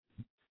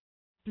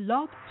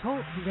Blog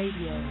Talk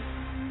Radio.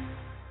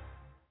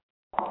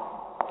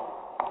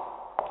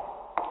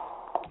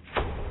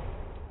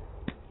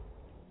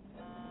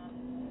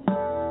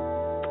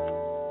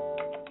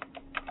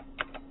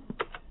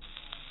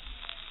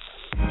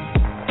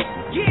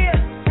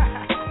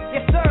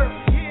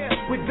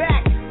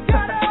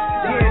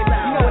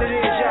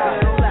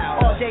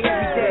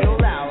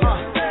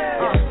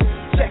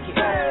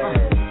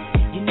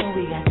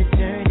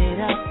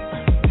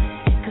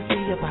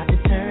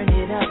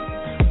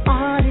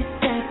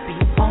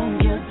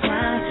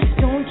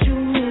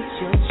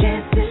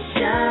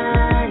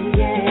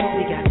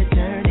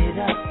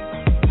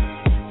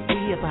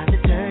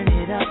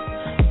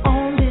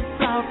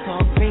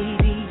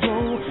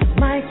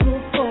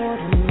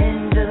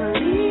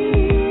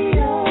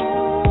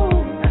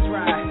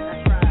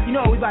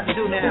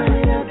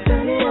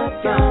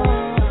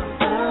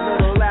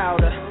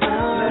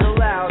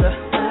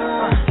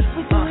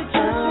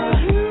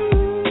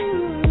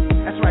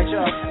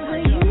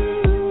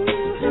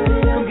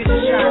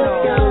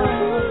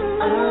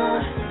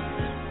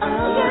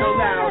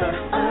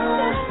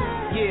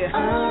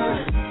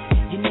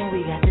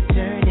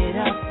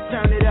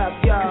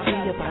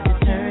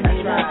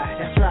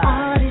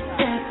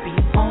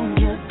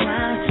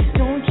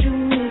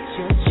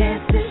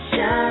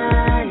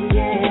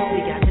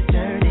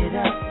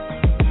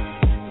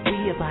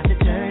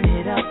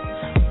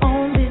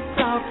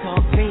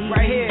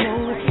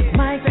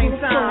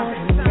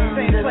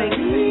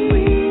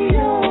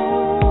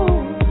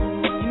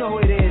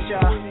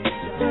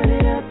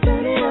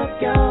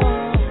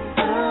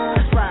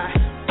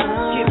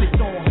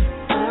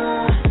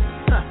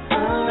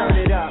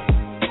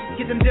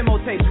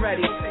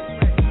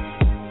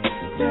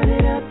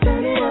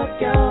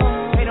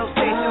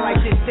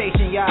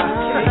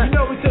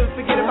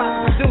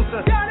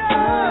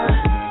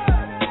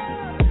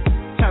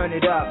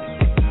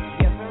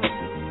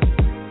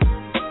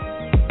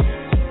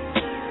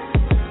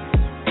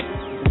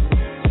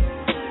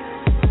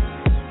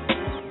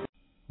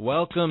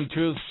 Welcome,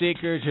 Truth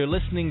Seekers. You're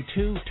listening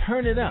to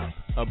Turn It Up,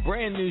 a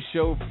brand new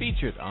show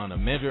featured on A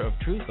Measure of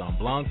Truth on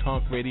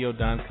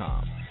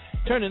blogtalkradio.com.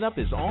 Turn It Up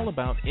is all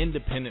about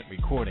independent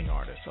recording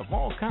artists of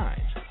all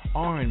kinds,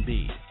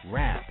 R&B,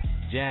 rap,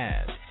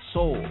 jazz,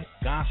 soul,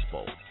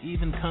 gospel,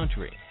 even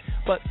country.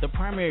 But the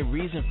primary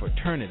reason for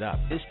Turn It Up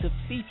is to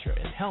feature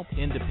and help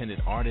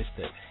independent artists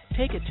to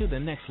take it to the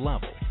next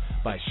level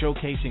by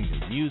showcasing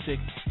new music,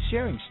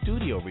 sharing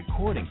studio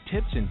recording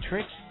tips and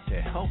tricks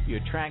to help your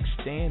tracks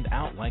stand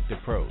out like the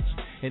pros,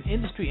 and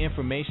industry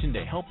information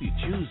to help you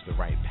choose the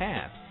right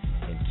path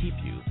and keep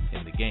you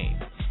in the game.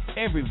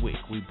 Every week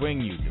we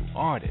bring you new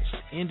artists,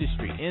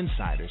 industry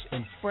insiders,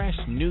 and fresh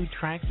new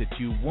tracks that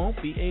you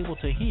won't be able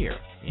to hear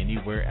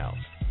anywhere else.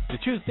 The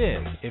truth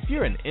is, if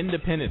you're an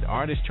independent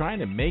artist trying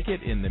to make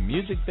it in the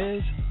music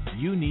biz,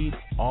 you need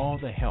all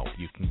the help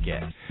you can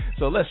get.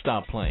 So let's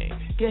stop playing.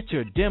 Get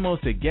your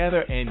demos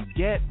together and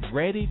get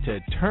ready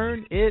to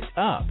turn it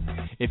up.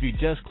 If you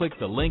just click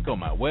the link on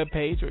my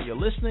webpage, or you're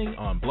listening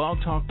on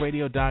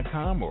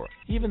blogtalkradio.com, or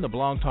even the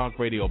Blog Talk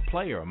Radio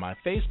player on my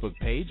Facebook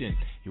page, and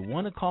you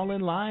want to call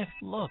in live,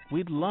 look,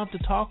 we'd love to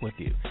talk with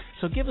you.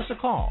 So give us a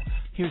call.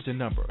 Here's the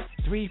number,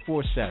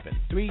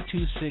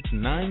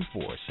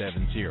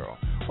 347-326-9470.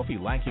 Or if you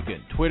like, you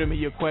can Twitter me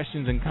your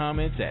questions and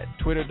comments at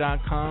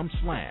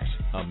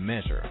twitter.com/A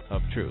Measure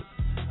of Truth.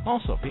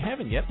 Also, if you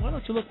haven't yet, why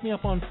don't you look me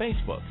up on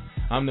Facebook?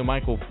 I'm the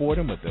Michael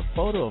Fordham with a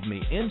photo of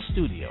me in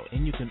studio,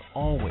 and you can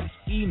always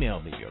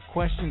email me your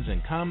questions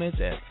and comments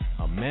at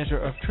a measure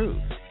of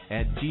truth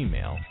at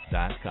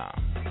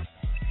gmail.com.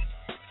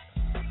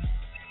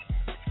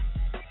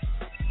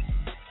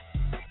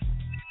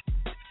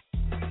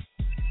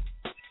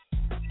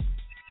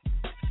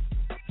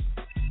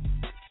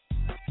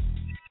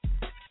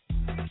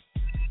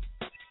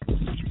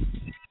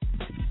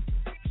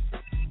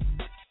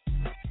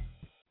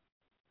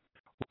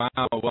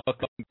 Wow,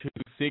 welcome to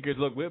Seekers.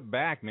 Look, we're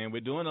back, man.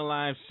 We're doing a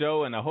live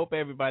show, and I hope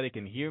everybody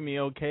can hear me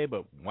okay,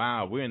 but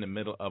wow, we're in the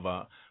middle of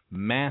a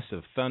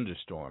massive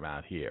thunderstorm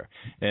out here.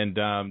 And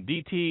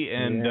DT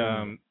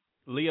and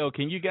Leo,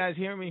 can you guys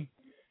hear me?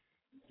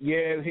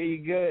 Yeah, hear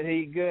you good.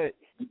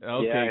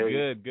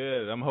 Okay,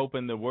 good. I'm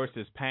hoping the worst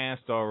is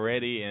past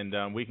already,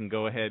 and we can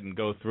go ahead and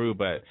go through.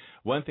 But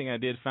one thing I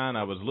did find,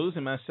 I was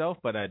losing myself,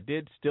 but I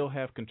did still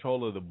have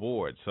control of the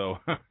board. So,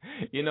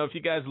 if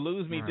you guys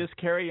lose me, just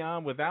carry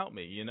on without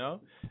me,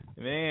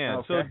 Man,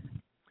 okay. So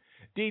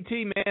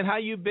DT, man, how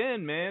you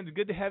been, man? It's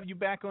good to have you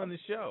back on the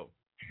show.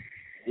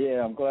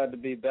 Yeah, I'm glad to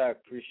be back.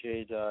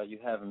 Appreciate you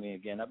having me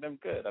again. I've been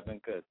good.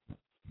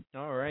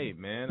 All right,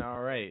 man.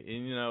 All right.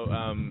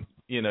 And,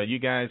 you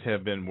guys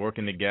have been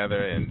working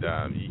together, and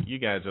you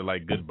guys are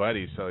like good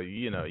buddies. So,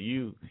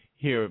 you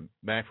hear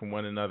back from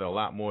one another a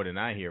lot more than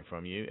I hear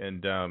from you.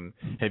 And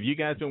have you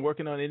guys been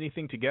working on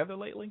anything together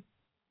lately?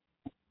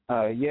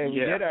 We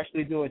did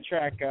actually do a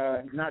track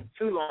not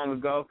too long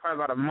ago,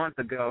 probably about a month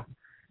ago.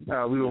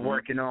 We were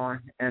working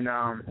on, and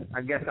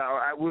I guess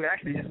we were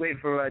actually just waiting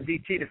for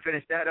DT to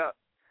finish that up.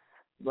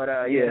 But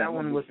that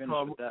one was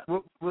called,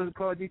 what was it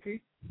called,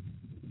 DT?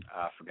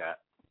 I forgot.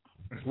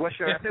 What's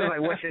your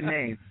name? What's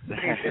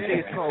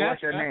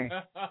your name?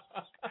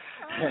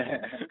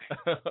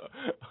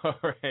 All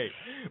right.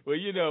 Well,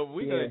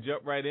 we're going to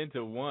jump right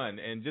into one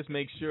and just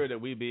make sure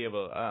that we be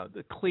able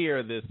to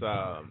clear this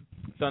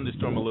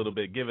thunderstorm a little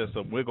bit, give us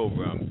some wiggle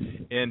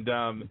room. And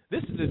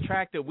this is a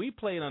track that we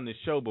played on the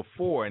show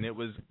before, and it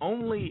was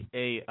only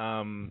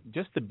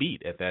just a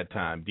beat at that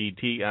time,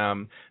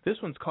 DT. This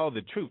one's called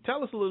The Truth.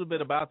 Tell us a little bit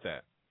about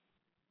that.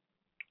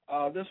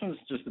 This one's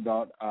just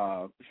about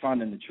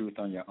finding the truth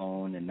on your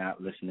own and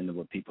not listening to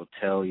what people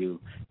tell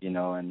you,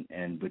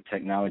 and with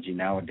technology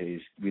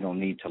nowadays, we don't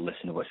need to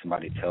listen to what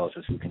somebody tells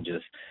us. We can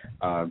just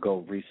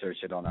go research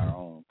it on our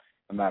own,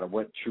 no matter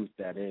what truth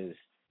that is,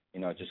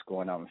 just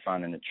going out and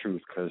finding the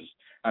truth. Because,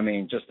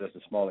 just as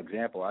a small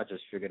example, I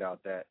just figured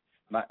out that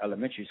my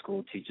elementary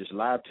school teachers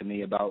lied to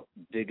me about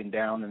digging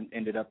down and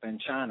ended up in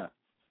China.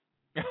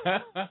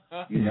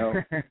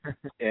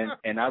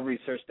 And I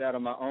researched that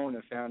on my own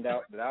and found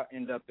out that I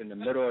end up in the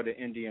middle of the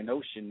Indian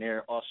Ocean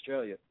near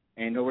Australia,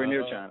 ain't nowhere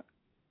near China.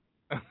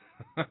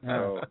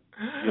 So,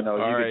 you all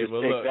right.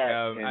 well, look,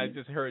 I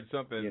just heard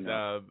something.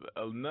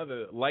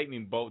 Another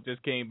lightning bolt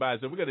just came by,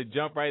 so we're going to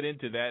jump right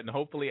into that, and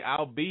hopefully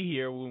I'll be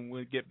here when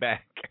we get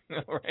back.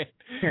 All right,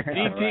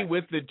 DT right.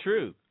 With the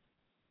truth.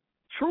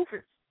 Truth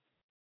is.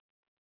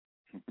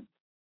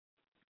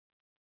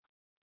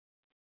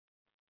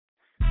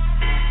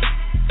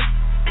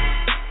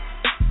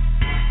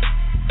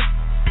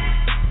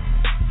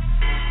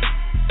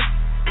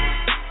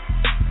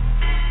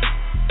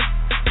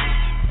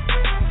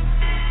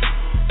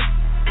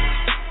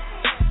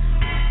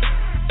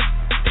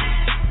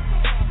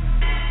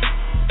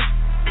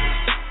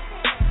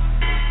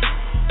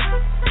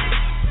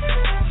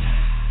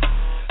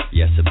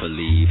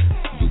 Believe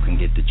you can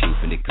get the truth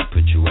and it can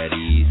put you at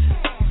ease.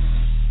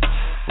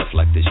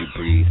 Reflect as you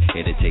breathe,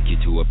 it'll take you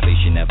to a place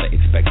you never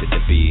expected to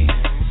be.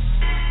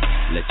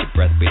 Let your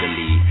breath be the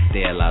lead,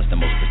 there lies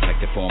the most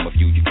protected form of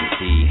you can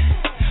see.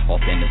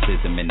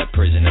 Authenticism in the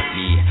prison of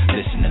me,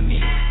 listen to me,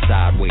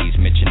 sideways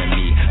mentioning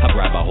me. I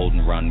grab a hold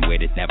and run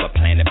with it, never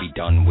plan to be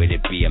done with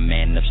it. Be a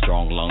man of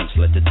strong lungs,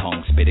 let the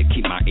tongue spit it.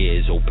 Keep my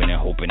ears open and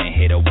hoping to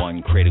hit a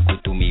one critical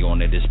through me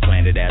onto this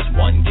planet as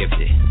one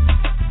gifted.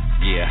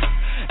 Yeah.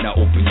 Now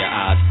open your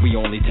eyes, we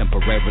only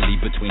temporarily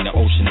between the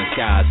ocean and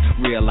skies.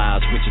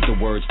 Realize which of the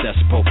words that's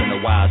spoken are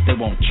wise. They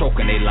won't choke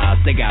in their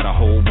lies, they got a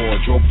whole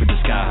wardrobe for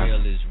disguise.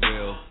 Real is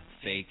real,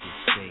 fake is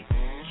fake.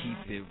 Keep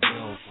it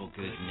real for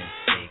goodness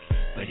sake.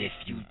 But if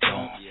you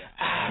don't,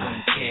 I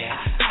don't care.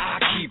 I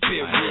keep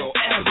it real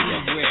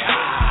everywhere.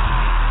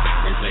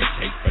 Replace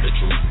hate for the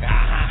truth.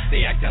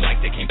 They acting like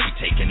they can't be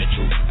taking the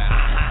truth.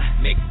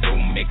 Make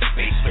room, make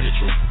space for the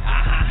truth.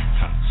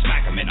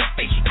 Smack them in the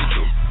face with the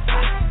truth.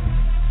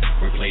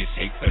 Replace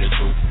hate for the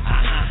truth.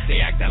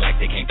 They acting like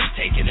they can't be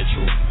taking the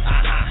truth.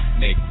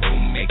 Make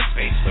room, make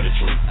space for the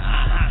truth.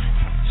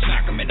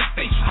 Smack them in the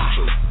face with the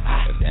truth.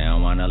 If they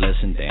don't wanna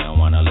listen, they don't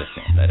wanna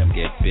listen. Let them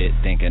get bit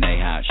thinking they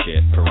hot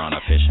shit.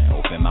 Piranha fishing.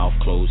 Open mouth,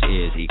 closed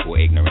ears equal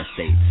ignorant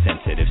states.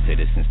 Sensitive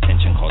citizens,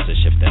 tension causes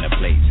shift in the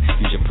plates.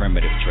 Use your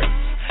primitive traits.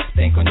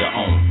 Think on your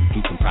own.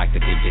 You can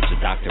practically get your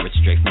doctorate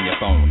straight from your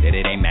phone. That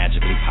it ain't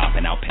magically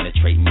popping out,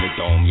 penetrating your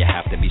dome. You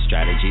have to be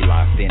strategy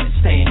locked in and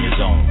stay in your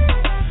zone.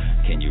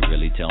 Can you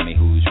really tell me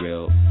who's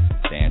real?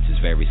 The answer's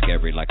very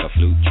scary like a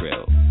flute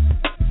trill.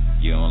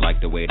 You don't like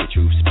the way the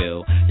truth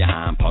spill? Your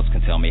hind parts can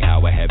tell me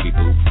how a heavy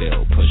boot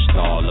feel. Pushed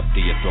all up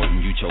to your throat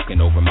and you choking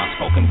over my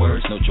spoken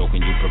words. No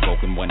joking, you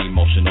provoking one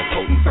emotional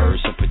potent verse.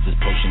 So put this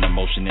potion in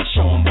motion and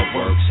show 'em what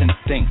works. And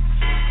think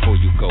before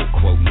you go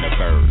quoting the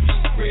verse.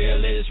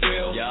 Real is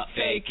real,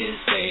 fake is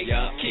fake.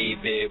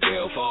 Keep it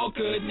real for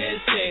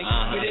goodness sake.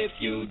 But if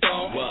you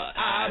don't,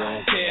 I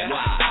don't care.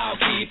 I'll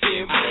keep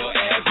it real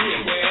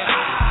everywhere.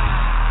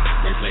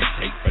 Replace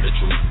hate for the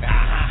truth.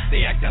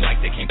 They acting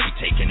like they can't be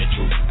taking the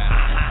truth.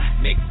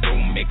 Make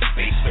room, make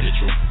space for the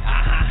truth.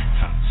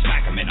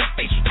 Smack them in the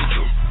face with the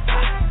truth.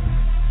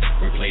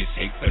 Replace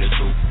hate for the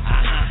truth.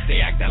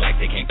 They acting like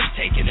they can't be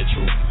taking the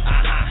truth.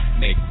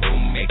 Make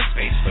room, make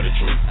space for the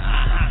truth.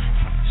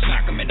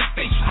 Smack them in the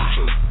face with the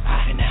truth.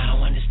 And now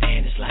I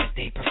understand it's like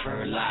they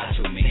prefer lies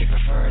to me. They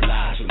prefer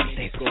lies to me.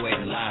 They go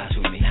ahead and lie to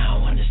me.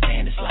 Now I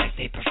understand it's like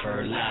they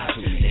prefer lies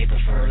to me. They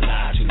prefer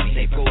lies to me.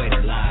 They go ahead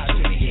and lie to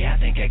me. Yeah, I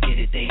think I get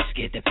it. They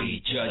scared to be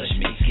judged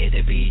me. Scared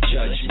to be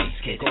judged me.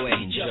 Scared to go ahead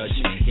and judge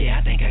me. Yeah,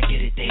 I think I get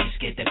it. They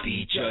scared to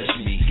be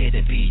judged me. Scared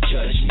to be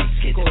judged me.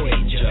 Scared to go ahead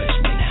and judge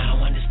me. Now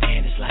I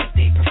understand it's like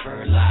they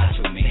prefer lies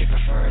to me. They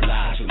prefer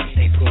lies to me.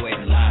 They go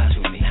ahead and lie to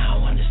me.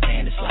 Now I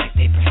understand it's like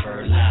they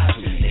prefer lies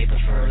to me. They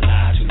prefer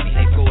lies to me.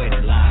 They go ahead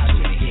and lie to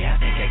me. Yeah, I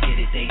think I get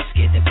it. They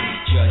scared to be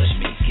judged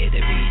me. Scared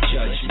to be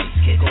judged me.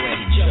 Scared to go ahead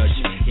and judge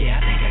me. Yeah,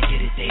 I think I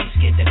get it. They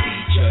scared to be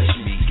judged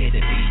me. Scared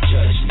to be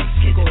judged me.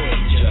 Scared to go ahead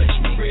and judge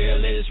me.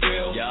 Real is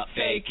real.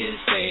 Fake is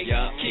fake.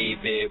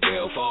 Keep it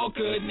real for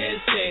goodness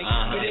sake.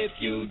 But if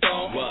you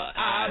don't,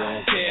 I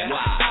don't care.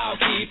 I'll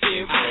keep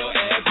it real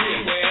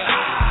everywhere.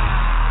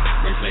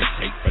 Replace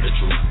hate for the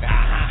truth.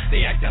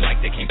 They acting like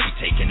they can't be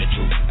taking the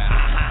truth.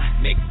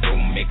 Make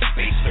room, make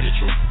space for the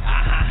truth.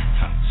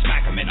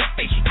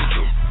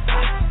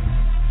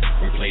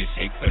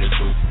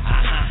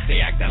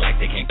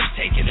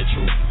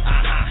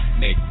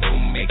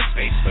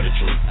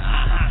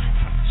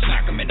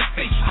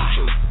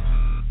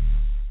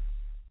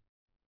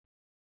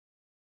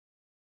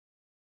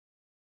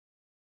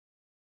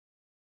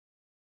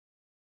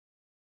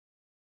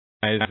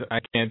 I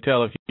can't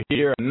tell if you're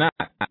here or not.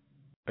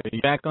 Are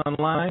you back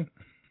online?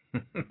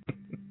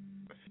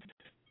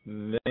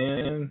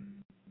 Then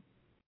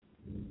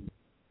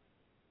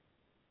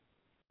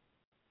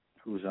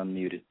who's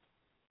unmuted?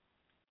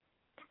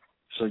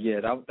 So yeah,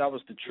 that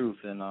was the truth,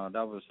 and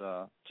that was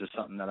just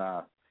something that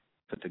I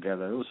put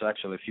together. It was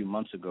actually a few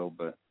months ago,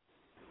 but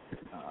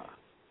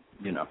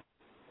you know.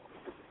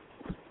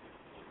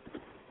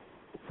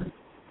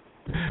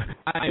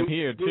 I'm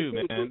here too,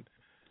 man.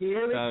 Can you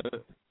hear me?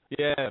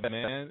 Yeah,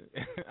 man.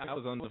 I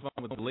was on the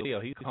phone with Leo.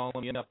 He's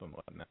calling me up and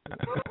whatnot.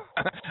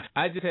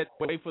 I just had to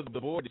wait for the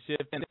board to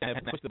shift and I had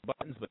to push the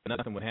buttons, but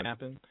nothing would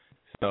happen.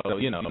 So,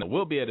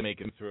 we'll be able to make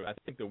it through. I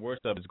think the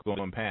worst of it is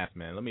going past,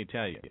 man. Let me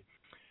tell you.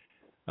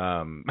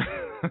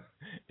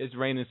 It's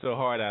raining so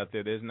hard out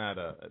there. There's not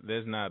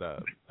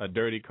a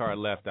dirty car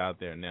left out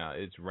there now.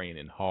 It's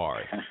raining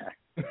hard.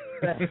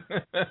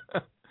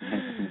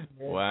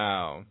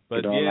 Wow.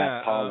 But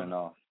yeah, Paul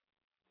off.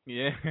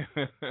 Yeah.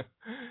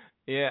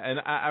 Yeah, and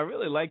I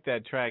really like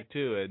that track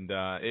too, and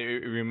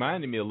it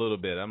reminded me a little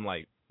bit. I'm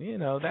like,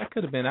 that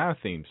could have been our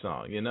theme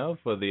song,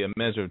 for the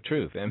Measure of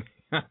Truth. And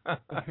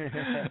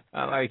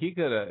I like he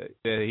could have.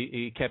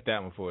 He kept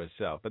that one for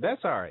himself, but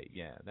that's all right.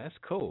 Yeah, that's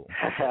cool.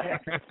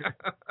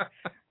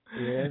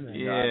 Yeah, man.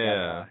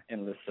 Yeah.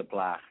 Endless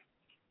supply.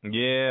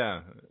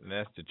 Yeah,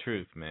 that's the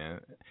truth,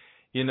 man.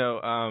 And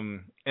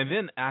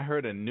then I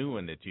heard a new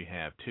one that you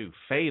have too,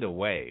 Fade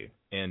Away,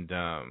 and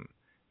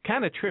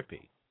kind of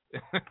trippy.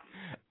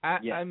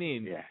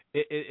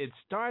 It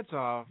starts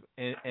off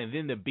and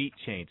then the beat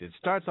changes. It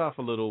starts off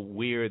a little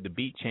weird, the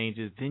beat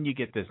changes, then you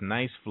get this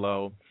nice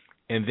flow,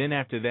 and then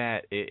after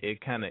that it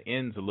kind of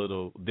ends a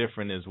little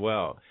different as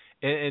well.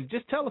 And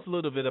just tell us a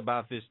little bit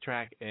about this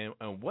track and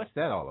what's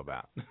that all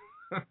about?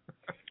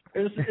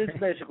 It's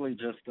basically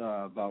just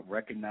about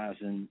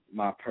recognizing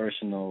my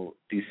personal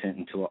descent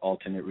into an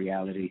alternate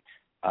reality.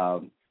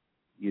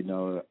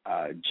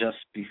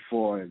 Just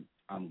before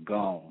I'm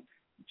gone,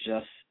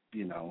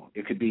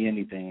 it could be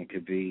anything. It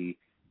could be,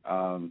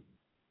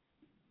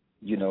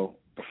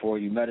 before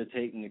you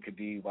meditate, and it could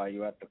be while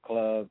you're at the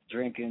club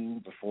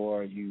drinking,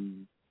 before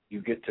you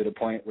get to the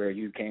point where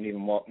you can't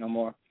even walk no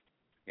more,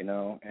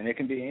 and it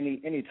can be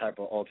any type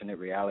of alternate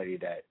reality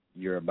that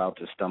you're about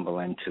to stumble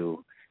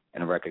into,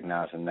 and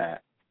recognizing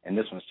that. And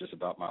this one's just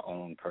about my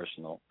own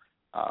personal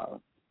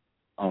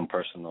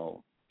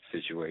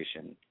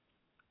situation.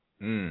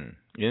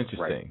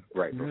 Interesting.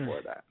 Right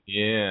before that.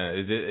 Yeah.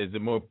 Is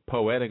it more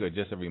poetic or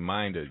just a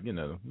reminder?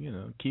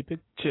 Keep it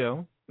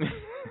chill. You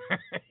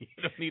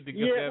don't need to go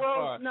that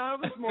far. No,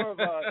 it was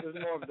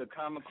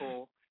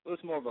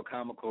more of a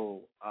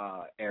comical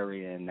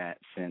area in that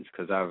sense,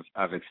 because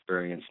I've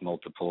experienced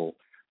multiple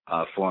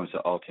forms of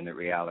alternate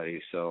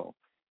reality. So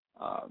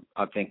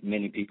I think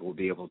many people will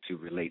be able to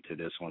relate to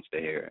this once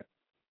they hear it.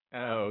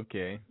 Oh,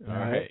 okay. All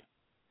right.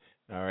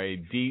 All right.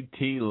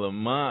 DT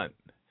Lamont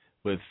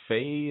with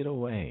Fade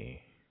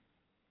Away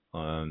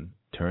on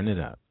Turn It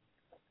Up.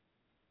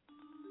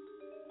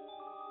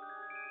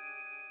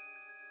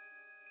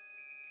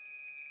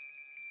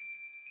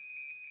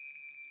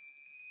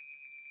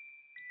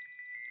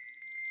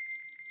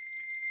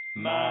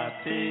 My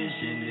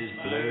vision is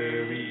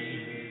blurry,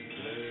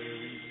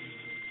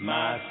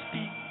 my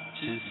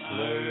speech is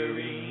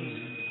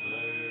slurring,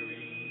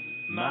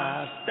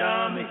 my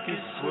stomach is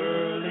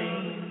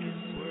swirling,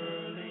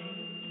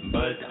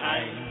 but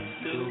I'm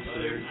still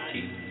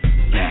flirting.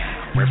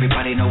 Now,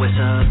 everybody know what's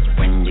up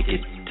when you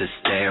get to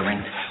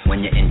staring,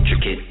 when your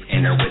intricate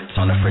inner wits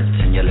on the fritz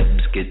and your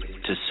lips get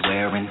to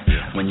swearing,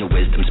 when your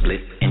wisdom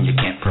split and you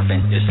can't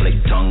prevent your slick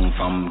tongue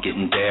from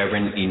getting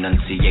daring,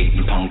 enunciate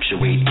and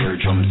punctuate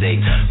eardrums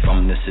ache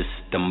from the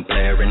system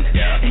blaring,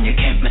 and you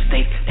can't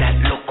mistake that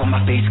look on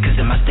my face, cause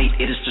in my state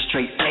it is just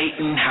straight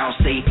blatant how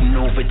Satan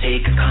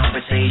overtake a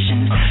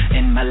conversation,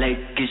 and my leg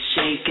is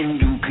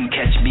shaking. You can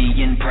catch me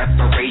in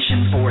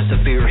preparation for a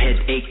severe head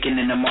aching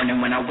in the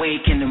morning when I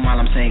waken, and while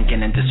I'm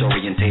sinking in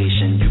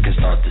disorientation, you can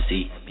start to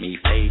see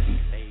me fading.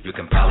 You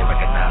can probably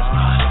recognize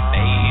my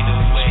fade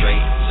away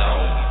straight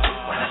zone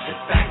when I sit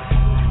back.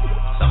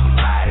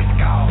 Somebody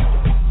go,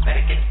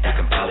 better get. You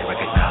can probably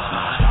recognize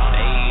my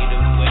fade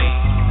away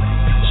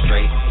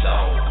straight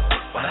zone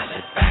when I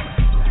sit back.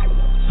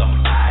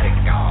 Somebody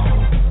go,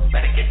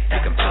 better get. You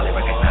can probably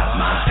recognize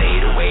my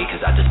fade away,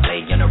 cause I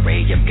display an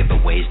array of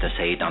giveaways to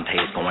say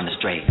Dante's going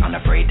astray.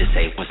 Unafraid to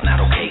say what's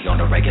not okay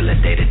on a regular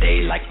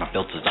day-to-day, like my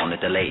filters on a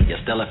delay. You're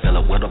still a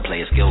filler with a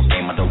play a skill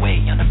game underway.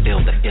 On the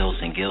field of ills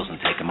and gills and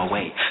take them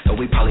away. Though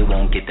we probably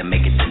won't get to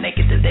make it to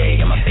naked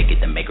today, I'ma fake it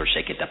to make her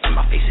shake it up in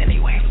my face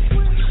anyway.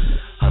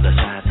 Other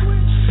side,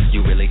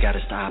 you really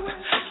gotta stop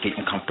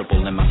getting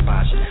comfortable in my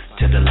spots.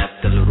 To the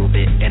left a little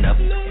bit and up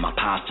my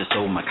posture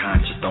so my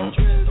conscience don't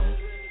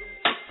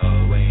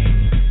away.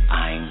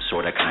 I'm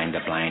sorta kinda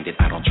blinded,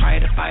 I don't try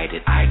to fight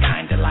it, I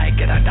kinda like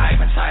it. I dive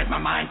inside my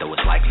mind, though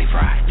it's likely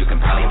fried. You can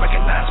probably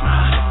recognize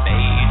my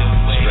fade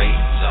away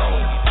straight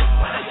zone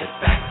when I sit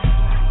back.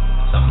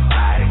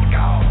 Somebody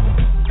go,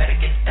 better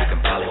get. You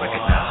can probably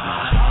recognize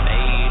my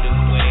fade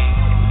away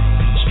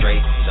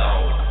straight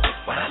zone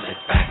when I sit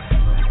back.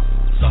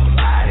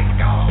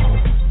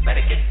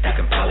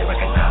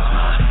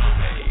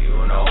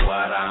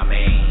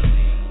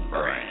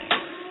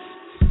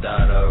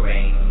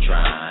 ain't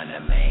trying to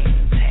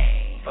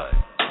maintain, but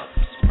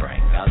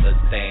upspring other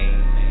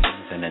things,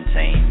 and then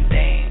same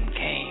dame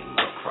came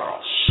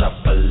across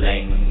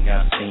shuffling.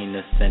 I've seen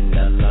this in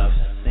the love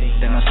scene.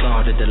 Then I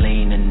started to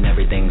lean and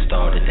everything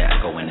started to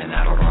echo in and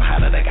I don't know how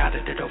that I got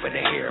it over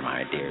there,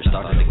 my dear.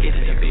 Started to get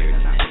it a beard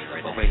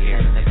over here,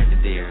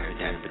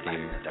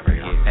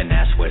 and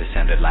that's what it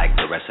sounded like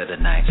the rest of the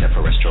night, except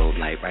for a strobe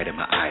light right in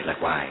my eye. Like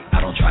why?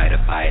 I don't try to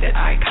fight it,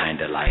 I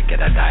kinda like it.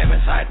 I dive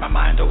inside my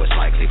mind, though it's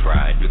likely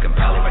fried. You can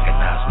probably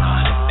recognize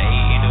mine.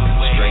 Fade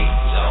away. Straight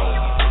so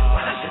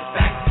when I sit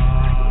back,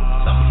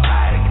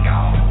 somebody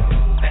gone.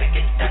 Better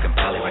get that. You can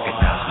probably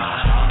recognize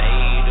mine.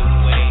 Fade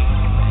away.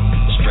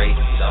 Straight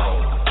so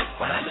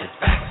when I sit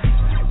back,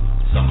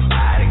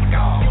 somebody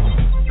gone.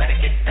 Better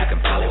get that. You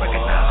can probably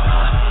recognize mine.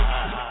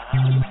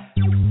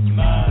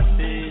 My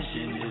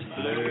vision is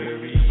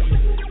blurry.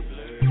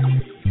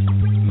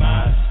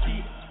 My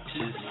speech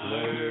is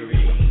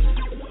slurry.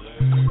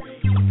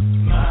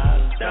 My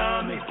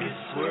stomach is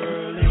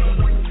swirling,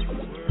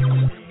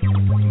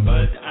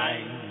 but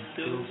I'm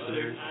still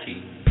flirty.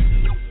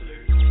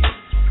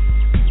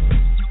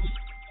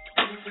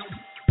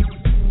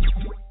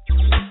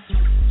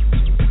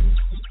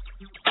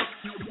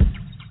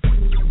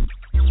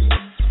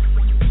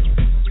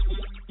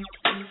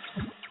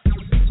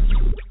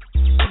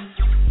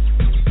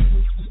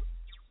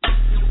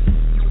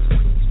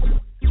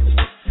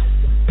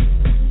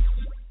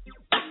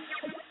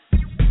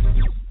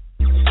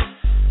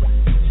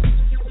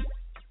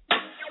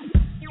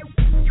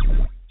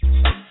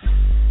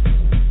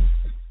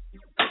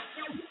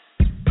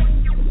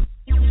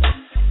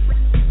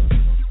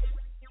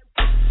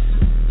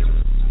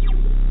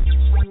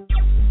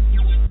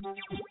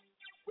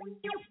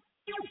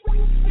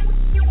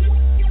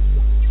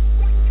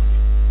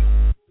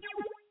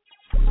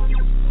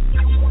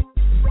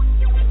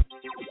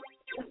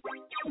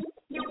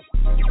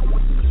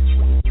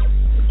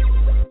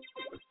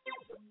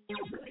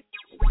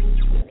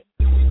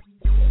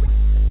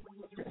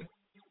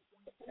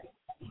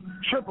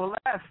 Triple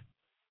F.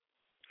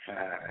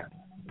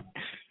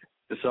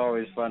 It's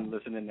always fun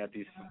listening at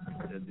these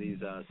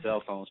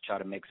cell phones try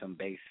to make some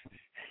bass.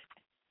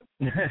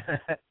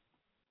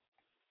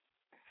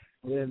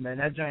 Yeah, man,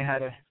 that joint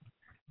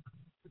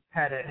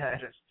had a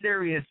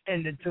serious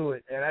ending to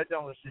it, and that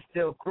joint was just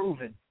still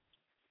grooving.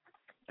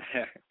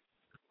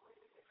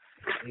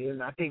 Yeah,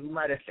 I think we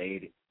might have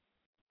faded.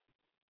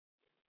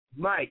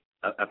 Mike.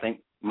 I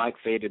think Mike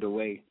faded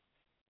away.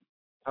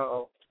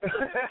 Uh-oh.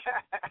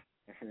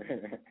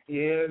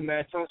 Yeah,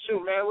 man. So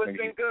shoot, man, what's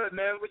been good,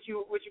 man? What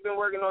you been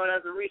working on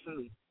as of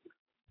recently?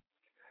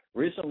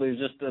 Recently,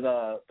 just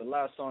the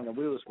last song that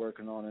we was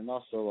working on, and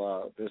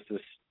also there's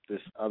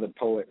this other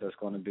poet that's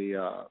going to be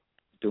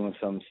doing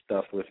some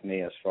stuff with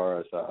me as far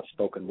as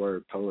spoken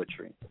word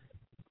poetry.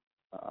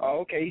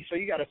 Okay. So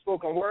you got a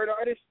spoken word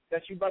artist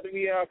that you about to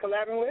be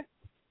collabing with?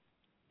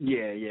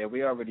 Yeah,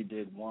 we already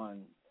did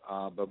one,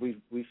 but we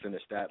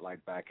finished that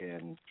like back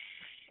in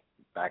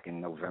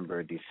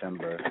November,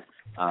 December.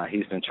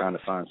 He's been trying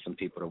to find some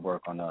people to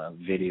work on a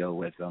video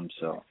with him,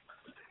 so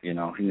you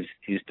know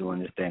he's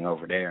doing his thing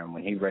over there. And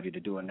when he's ready to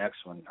do a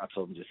next one, I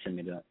told him just send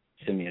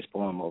me his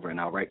poem over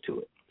and I'll write to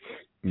it.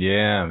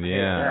 Yeah.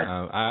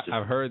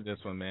 I've heard this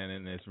one, man,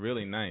 and it's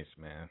really nice,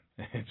 man.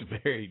 It's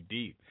very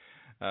deep.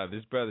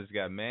 This brother's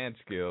got mad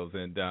skills,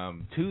 and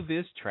to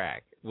this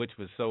track, which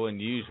was so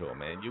unusual,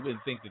 man. You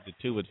wouldn't think that the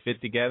two would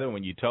fit together.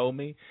 When you told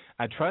me,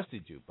 I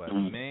trusted you, but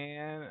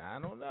man, I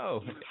don't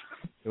know.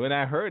 When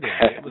I heard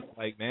it was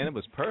like, man, it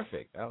was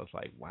perfect. I was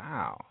like,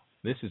 wow,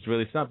 this is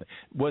really something.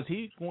 Was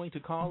he going to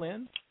call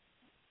in?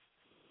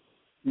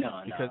 No,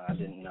 I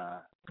didn't.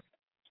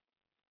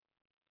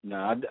 No,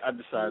 I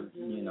decided,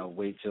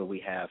 wait till we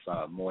have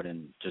more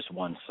than just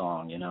one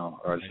song,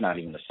 or it's not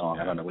even a song.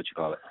 I don't know what you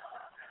call it.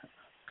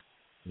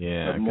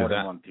 Yeah, but more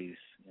than one piece,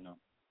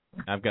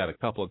 I've got a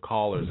couple of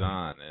callers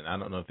on, and I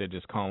don't know if they're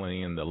just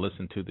calling in to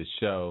listen to the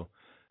show.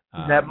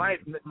 That might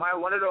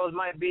one of those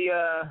might be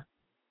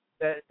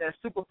that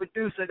super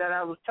producer that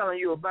I was telling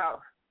you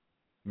about.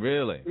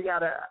 Really? We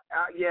got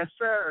yes,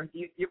 sir.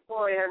 Your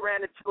boy had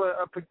ran into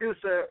a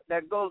producer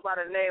that goes by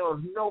the name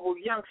of Noble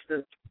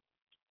Youngster.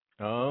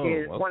 Oh,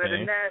 He's okay. one of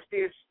the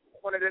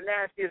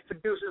nastiest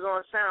producers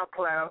on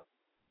SoundCloud.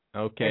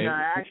 Okay. And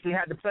I actually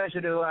had the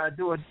pleasure to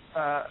do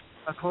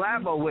a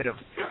collabo with him.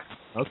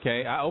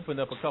 Okay, I opened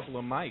up a couple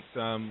of mics.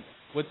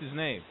 What's his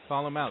name?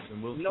 Call him out,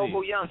 and we'll see.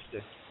 Noble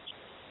Youngster.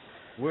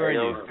 Where are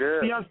you?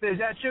 Good. Youngster, is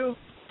that you?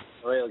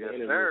 Yes,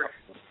 sir.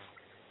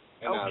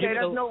 Okay,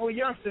 that's Noble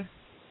Youngster.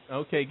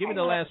 Okay, give me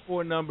the last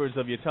four numbers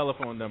of your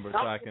telephone number so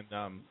I can.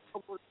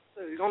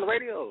 He's on the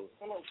radio.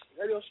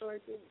 Radio show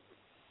right there.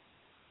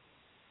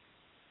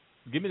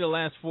 Give me the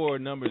last four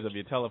numbers of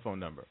your telephone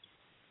number.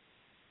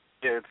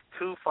 Yeah, it's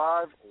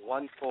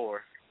 2514.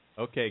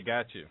 Okay,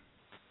 got you.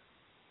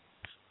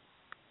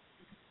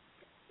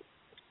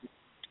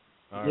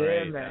 All yeah,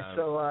 right, man.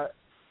 So,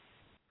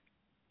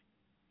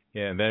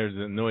 yeah, there's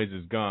the noise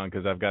is gone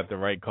because I've got the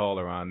right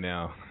caller on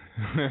now.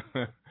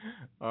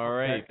 All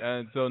right.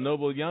 So,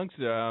 Noble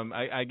Youngster,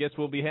 I guess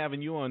we'll be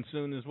having you on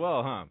soon as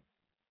well, huh?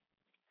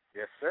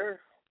 Yes, sir.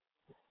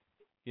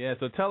 Yeah,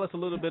 so tell us a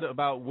little bit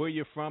about where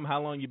you're from,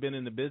 how long you've been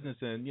in the business,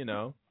 and,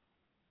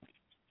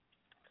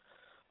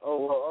 Oh,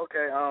 well,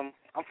 okay. I'm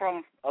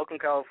from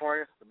Oakland,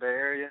 California, the Bay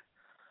Area.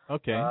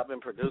 Okay. I've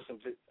been producing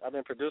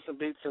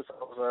beats since I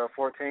was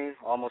 14,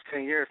 almost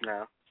 10 years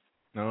now.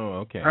 Oh,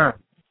 okay.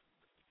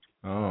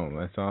 Oh,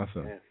 that's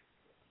awesome.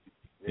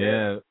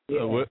 Yeah.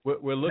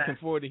 We're looking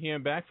forward to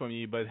hearing back from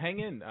you, but hang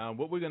in.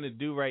 What we're going to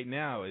do right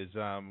now is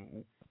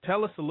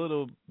tell us a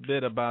little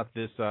bit about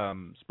this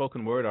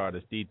spoken word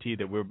artist, DT,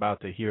 that we're about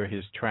to hear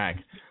his track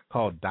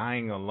called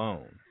Dying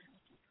Alone.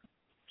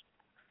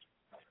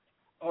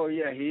 Oh,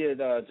 yeah, he had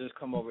just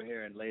come over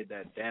here and laid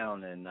that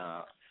down, and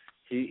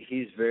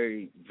he's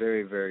very,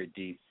 very, very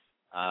deep.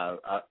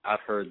 I've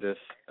heard this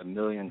a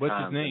million What's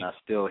times, his name? and I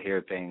still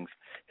hear things.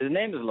 His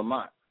name is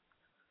Lamont.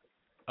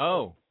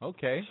 Oh,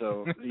 okay.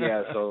 So,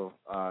 yeah,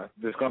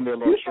 there's going to be a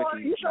little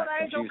tricky. You sure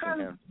that ain't your confusing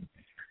cousin? him.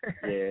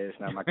 Yeah, it's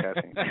not my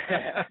cousin.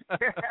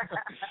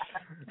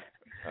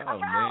 Oh,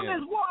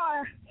 man.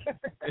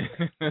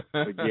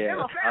 But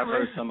yeah, I've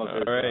heard some of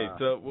it. All right,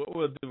 so what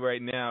we'll do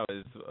right now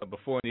is,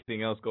 before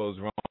anything else goes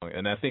wrong,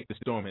 and I think the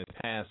storm has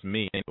passed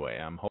me anyway,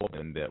 I'm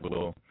hoping that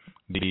we'll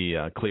be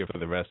clear for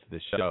the rest of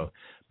the show.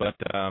 But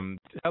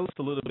tell us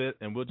a little bit,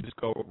 and we'll just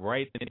go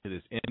right into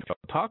this intro.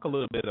 Talk a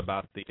little bit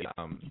about this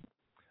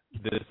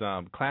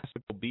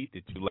classical beat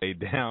that you laid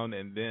down,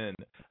 and then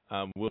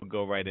we'll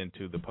go right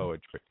into the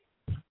poetry.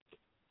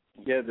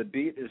 Yeah, the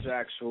beat is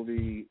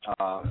actually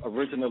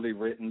originally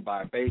written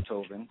by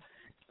Beethoven,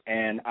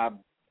 and I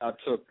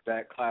took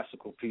that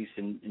classical piece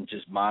and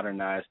just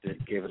modernized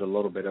it, gave it a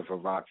little bit of a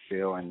rock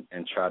feel, and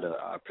try to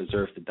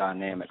preserve the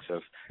dynamics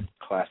of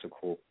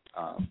classical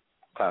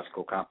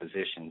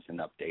compositions and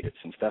update it,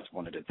 since that's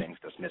one of the things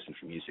that's missing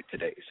from music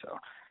today. So.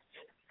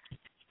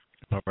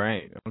 All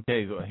right.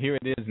 Okay, so here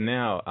it is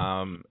now.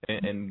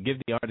 And give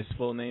the artist's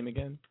full name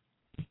again.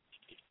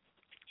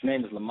 His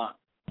name is Lamont.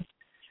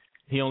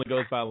 He only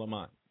goes by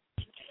Lamont.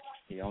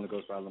 He only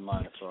goes by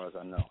Lamont as far as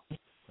I know.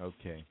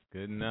 Okay,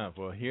 good enough.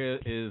 Well, here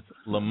is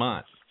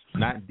Lamont,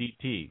 not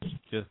DT,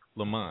 just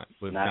Lamont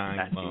with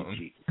Dying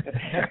Alone.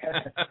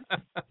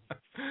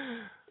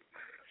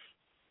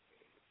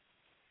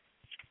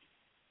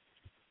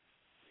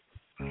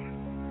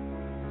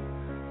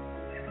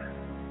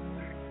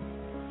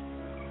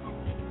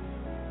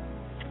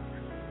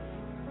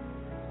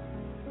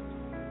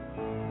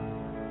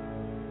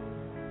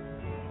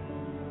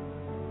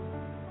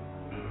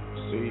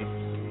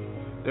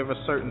 There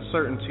are certain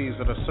certainties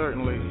that are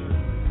certainly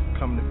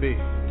come to be.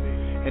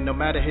 And no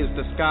matter his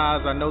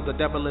disguise, I know the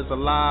devil is a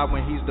lie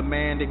when he's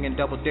demanding and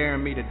double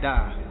daring me to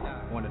die.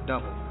 On a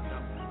double.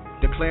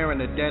 Declaring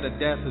the debt of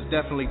death is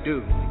definitely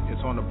due.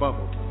 It's on the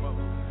bubble.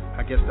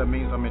 I guess that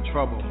means I'm in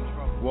trouble.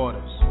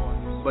 Waters.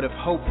 But if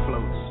hope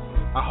floats,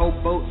 I hope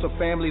boats of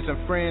families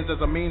and friends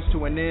as a means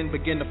to an end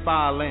begin to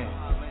file in.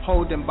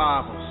 Holding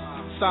Bibles.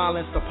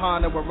 Silenced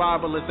upon their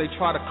arrival as they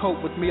try to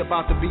cope with me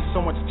about to be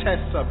someone's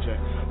test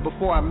subject.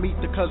 Before I meet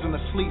the cousin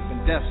asleep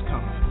and death's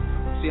coming.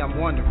 See,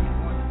 I'm wondering,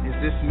 is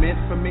this meant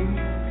for me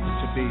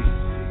to be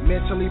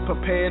mentally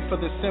prepared for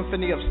the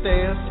symphony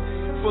upstairs?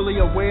 Fully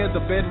aware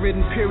the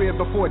bedridden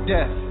period before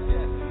death.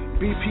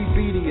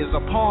 BPBD is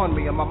upon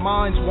me and my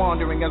mind's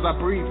wandering as I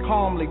breathe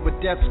calmly with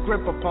death's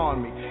grip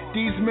upon me.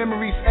 These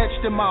memories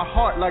etched in my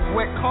heart like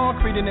wet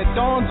concrete, and it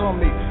dawns on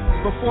me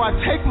before I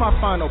take my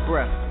final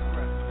breath.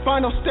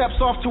 Final steps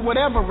off to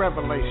whatever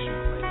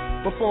revelation.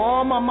 Before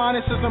all my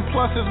minuses and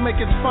pluses make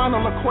its final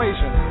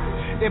equation.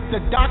 If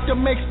the doctor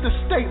makes the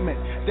statement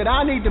that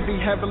I need to be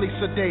heavily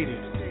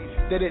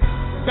sedated, that it's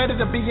better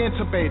to be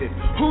intubated,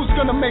 who's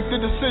gonna make the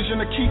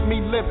decision to keep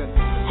me living?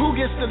 Who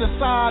gets to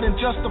decide and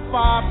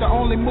justify if the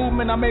only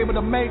movement I'm able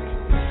to make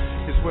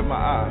is with my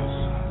eyes?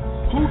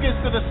 Who gets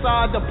to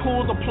decide to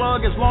pull the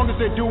plug as long as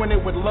they're doing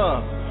it with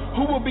love?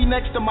 Who will be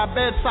next to my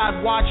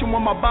bedside watching when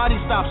my body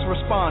stops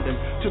responding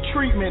to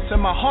treatments and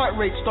my heart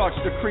rate starts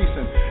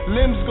decreasing?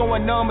 Limbs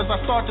going numb as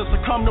I start to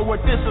succumb to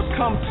what this has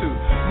come to.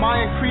 My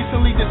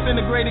increasingly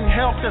disintegrating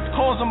health that's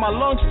causing my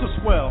lungs to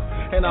swell.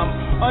 And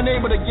I'm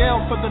unable to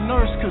yell for the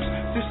nurse cause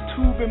this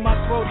tube in my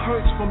throat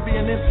hurts from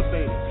being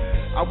intubated.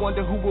 I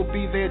wonder who will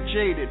be there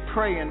jaded,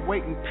 praying,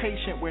 waiting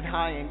patient with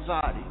high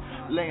anxiety.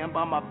 Laying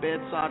by my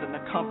bedside and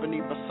the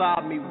company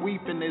beside me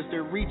weeping as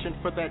they're reaching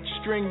for that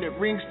string that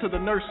rings to the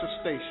nurse's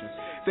station.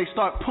 They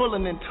start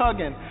pulling and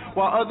tugging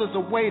while others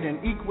are waiting,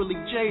 equally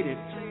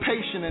jaded,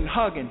 patient and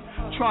hugging,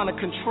 trying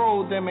to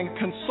control them and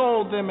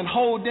console them and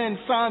hold in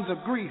signs of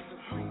grief.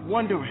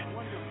 Wondering,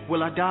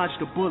 will I dodge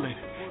the bullet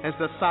as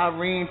the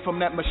siren from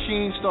that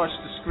machine starts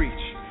to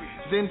screech?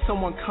 Then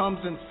someone comes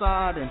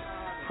inside and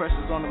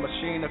presses on the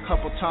machine a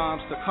couple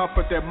times to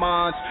comfort their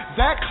minds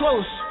that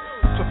close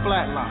to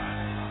flatline.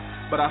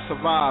 But I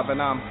survive and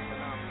I'm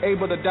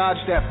able to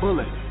dodge that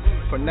bullet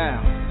for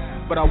now.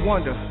 But I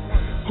wonder,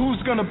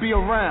 who's gonna be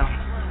around?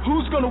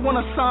 Who's gonna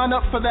wanna sign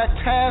up for that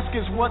task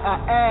is what I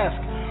ask.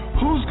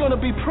 Who's gonna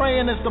be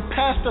praying as the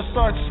pastor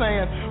starts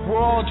saying, we're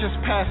all just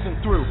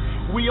passing through.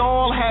 We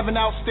all have an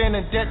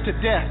outstanding debt to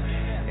death,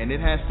 and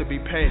it has to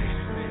be paid.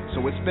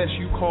 So it's best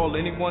you call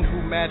anyone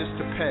who matters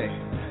to pay.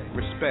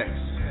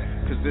 Respects,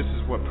 cause this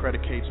is what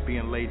predicates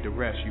being laid to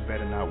rest. You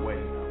better not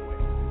wait.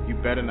 You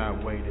better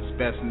not wait. It's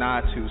best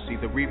not to. See,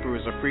 the reaper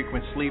is a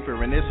frequent sleeper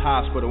in this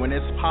hospital, and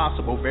it's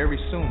possible very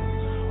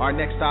soon. Our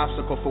next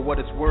obstacle, for what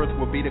it's worth,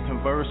 will be to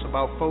converse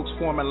about folks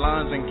forming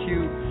lines in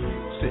queue,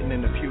 sitting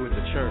in the pew at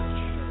the church.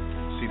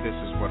 See, this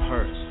is what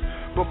hurts.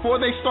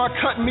 Before they start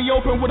cutting me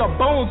open with a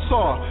bone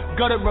saw,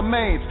 gutted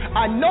remains.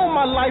 I know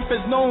my life has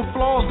known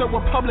flaws that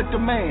were public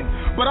domain,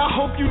 but I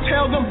hope you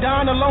tell them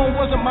dying alone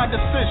wasn't my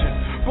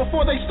decision.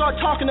 Before they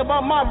start talking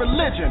about my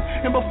religion,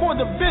 and before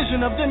the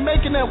vision of them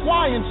making that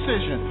Y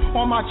incision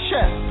on my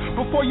chest,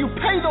 before you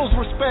pay those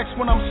respects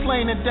when I'm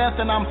slain in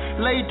death and I'm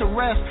laid to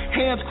rest,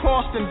 hands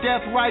crossed in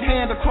death, right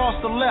hand across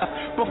the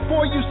left,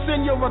 before you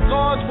send your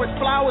regards with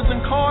flowers and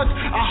cards,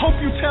 I hope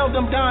you tell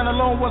them dying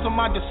alone wasn't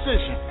my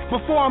decision.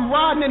 Before I'm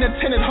riding in a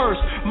tinted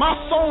hearse, my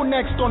soul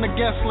next on the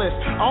guest list,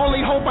 I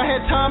only hope I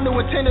had time to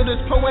attend to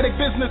this poetic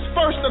business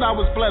first that I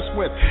was blessed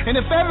with. And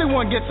if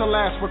everyone gets a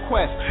last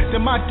request,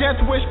 then my death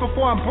wish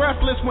before I'm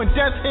breathless when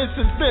death hits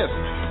is this: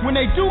 when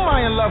they do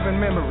my in love and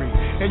memory,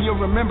 and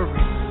you'll remember me,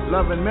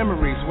 love and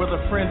memories,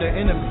 whether friend or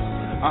enemy.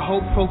 I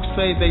hope folks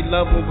say they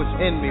love what was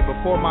in me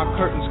before my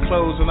curtains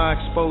close and I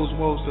expose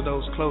woes to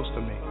those close to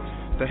me.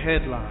 The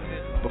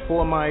headline,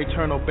 before my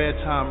eternal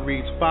bedtime,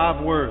 reads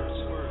 5 words.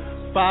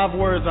 5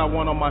 words I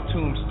want on my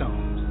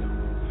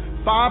tombstone.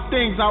 5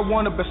 things I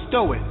want to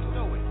bestow it.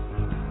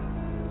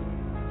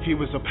 He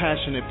was a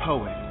passionate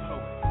poet,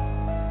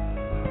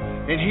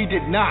 and he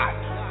did not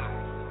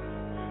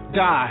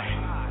die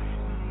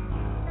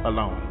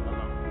alone.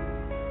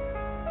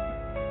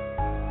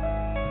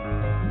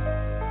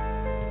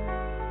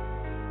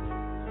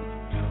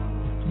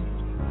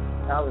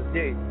 That was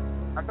deep.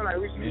 I feel like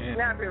we should be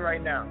snapping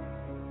right now.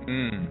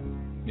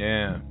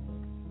 Yeah.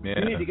 We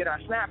need to get our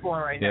snap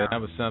on right now. Yeah, that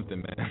was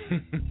something,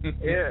 man.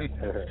 Yeah.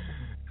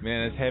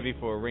 Man, it's heavy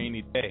for a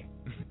rainy day.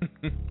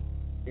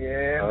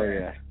 Yeah. Oh,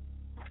 yeah.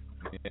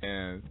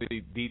 Yeah.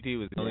 See, DT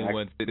was the only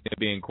one sitting there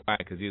being quiet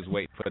because he was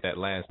waiting for that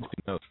last 2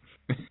 notes.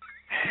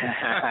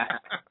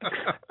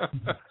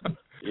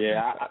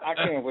 Yeah, I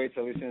can't wait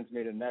till he sends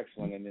me the next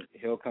one, and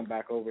he'll come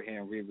back over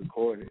here and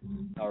re-record it,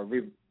 or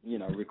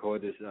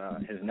record this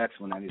his next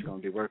one that he's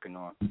going to be working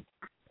on.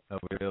 Oh,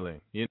 really?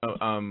 You know,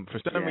 for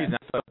some reason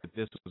I thought that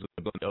this was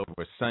going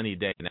over a sunny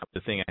day, and that was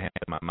the thing I had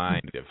in my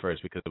mind at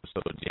first because it was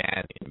so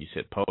jazzy, and you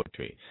said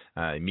poetry.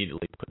 I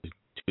immediately put the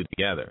 2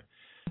 together.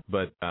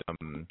 But,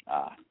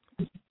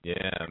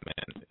 yeah,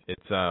 man,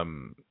 it's,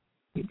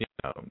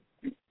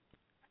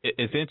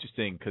 it's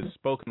interesting because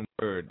spoken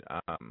word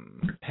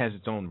has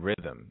its own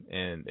rhythm,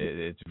 and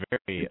it's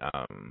very,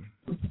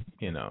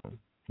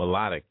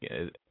 melodic.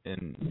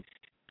 And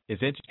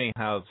it's interesting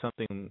how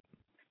something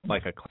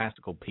like a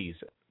classical piece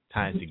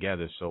ties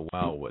together so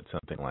well with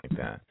something like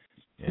that.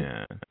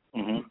 Yeah.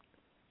 Mm-hmm.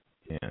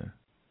 Yeah.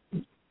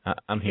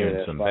 I'm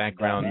hearing some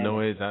background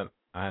noise. I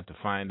have to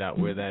find out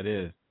where that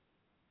is.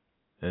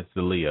 That's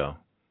the Leo.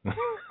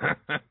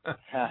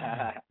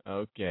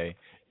 Okay.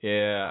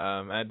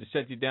 Yeah, I had to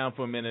shut you down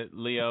for a minute,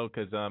 Leo,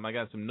 because I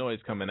got some noise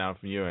coming out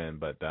from your end,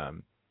 but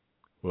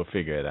we'll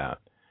figure it out.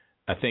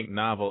 I think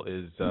Noble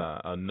is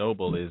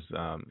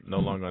no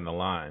longer on the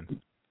line.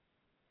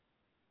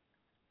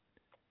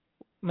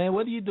 Man,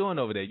 what are you doing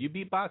over there? You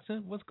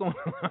beatboxing? What's going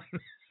on?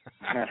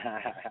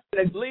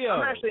 Leo.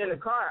 I'm actually in the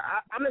car.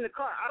 I'm in the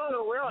car. I don't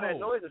know where all that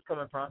noise is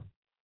coming from.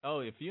 Oh,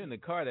 if you're in the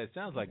car, that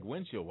sounds like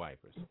windshield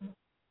wipers.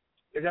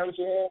 Is that what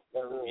you had?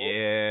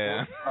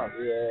 Yeah. Oh,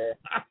 yeah.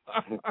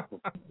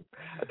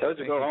 I told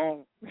you to go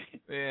home.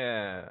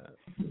 Yeah.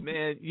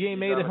 Man, you ain't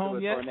made it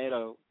home yet?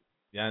 Tornado.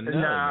 Yeah, I know,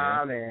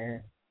 Nah,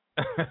 man.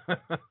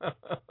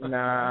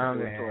 Nah,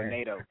 man.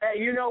 Tornado. Hey,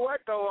 you know what,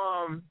 though?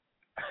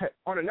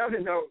 On another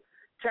note,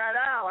 Chad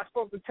Al, I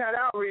spoke to Chad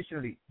Al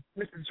recently,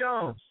 Mr.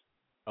 Jones.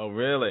 Oh,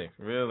 really?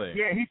 Really?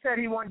 Yeah, he said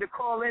he wanted to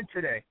call in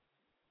today.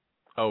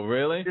 Oh,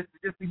 really? Just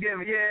to give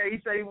him, he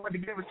said he wanted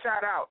to give a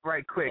shout out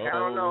right quick. I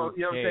don't know,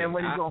 you know what I'm saying,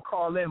 when he's going to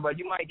call in, but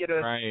you might get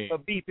a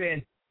beep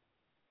in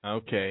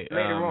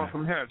later on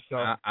from him. So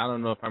I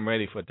don't know if I'm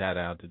ready for that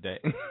out today.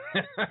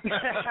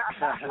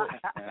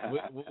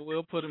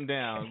 We'll put him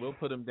down. We'll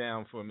put him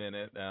down for a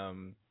minute.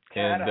 Al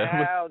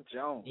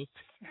Jones.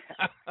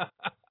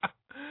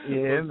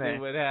 We'll man.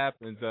 see what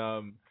happens.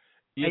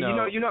 You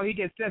know he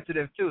gets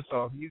sensitive too,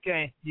 so you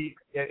can't.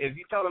 If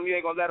you tell him you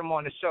ain't gonna let him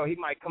on the show, he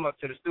might come up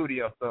to the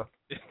studio. So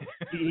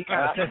he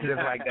kind of sensitive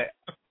like that.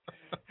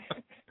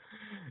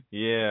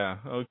 Yeah.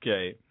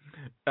 Okay.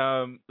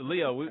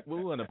 Leo, we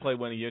want to play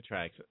one of your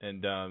tracks,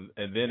 and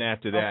then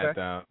after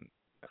that,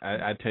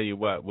 I tell you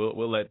what,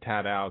 we'll let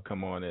Tad Al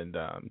come on and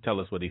tell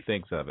us what he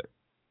thinks of it.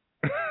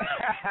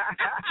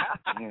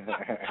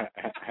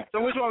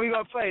 So which one we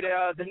gonna play?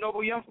 The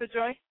Noble Youngster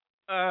joint?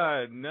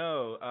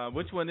 No.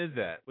 Which one is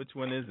that?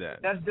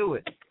 Let's do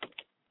it.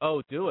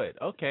 Oh, Do It.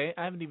 Okay.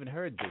 I haven't even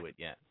heard Do It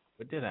yet.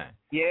 But did I?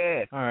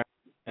 Yeah. All right.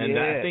 And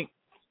I think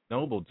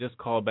Noble just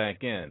called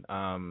back in.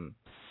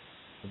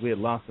 We had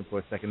lost him for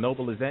a second.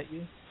 Noble, is that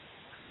you?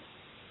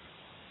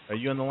 Are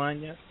you on the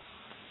line yet?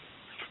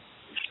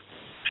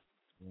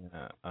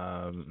 Yeah.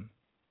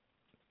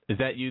 Is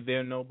that you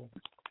there, Noble?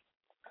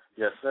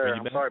 Yes, sir.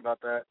 I'm sorry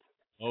about that.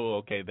 Oh,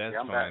 okay. That's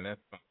fine. Back.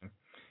 That's fine.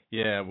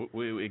 Yeah,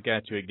 we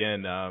got you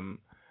again.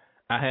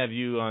 I have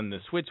you on the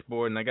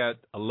switchboard, and I got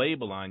a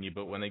label on you,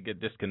 but when I get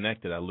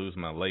disconnected, I lose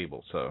my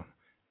label. So,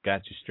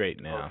 got you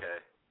straight now. Okay.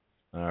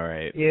 All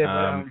right.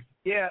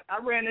 Yeah, I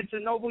ran into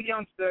Noble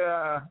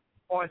Youngster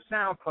on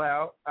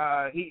SoundCloud.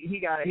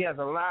 He has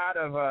a lot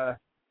of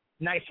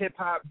nice hip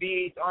hop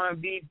beats,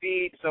 R&B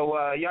beats. So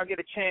y'all get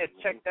a chance,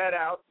 check that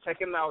out. Check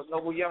him out,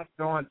 Noble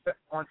Youngster on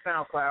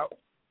SoundCloud.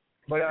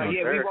 But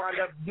we wound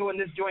up doing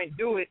this joint,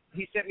 Do It.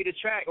 He sent me the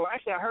track. Well,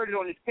 actually, I heard it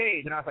on his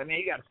page, and I was like, man,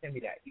 you got to send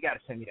me that.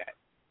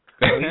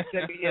 So he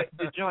sent me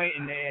the joint,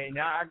 and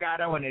I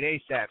got on it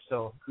ASAP.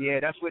 So, yeah,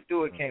 that's where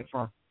Do It came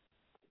from.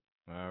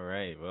 All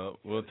right. Well,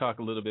 we'll talk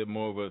a little bit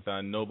more with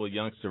Noble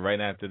Youngster right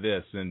after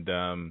this.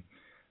 And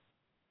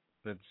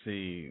let's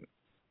see.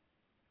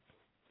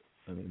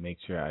 Let me make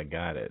sure I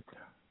got it.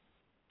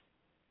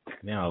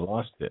 Now I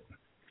lost it.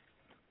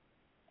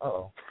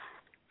 Uh-oh.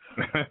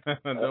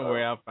 Don't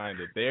worry, I'll find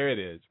it. There it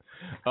is.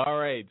 All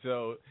right.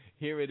 So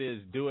here it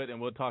is. Do It,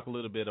 and we'll talk a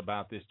little bit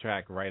about this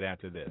track right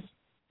after this.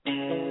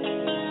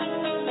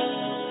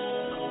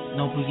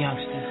 Noble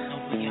Youngster.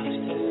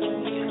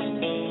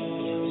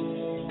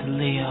 The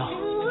Leo.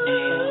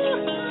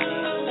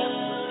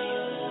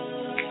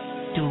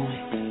 Do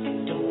it.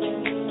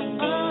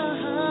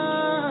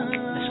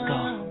 Let's go.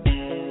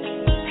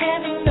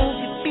 Heaven knows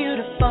you're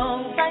beautiful,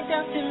 right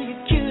down to your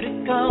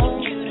cuticle.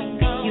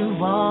 You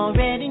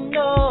already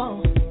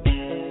know.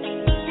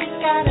 You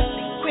gotta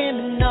be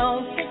criminal,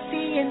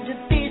 sexy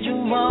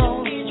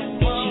individual.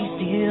 She's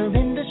still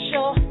in the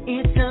show.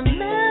 It's a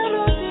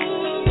melody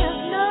of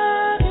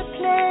love you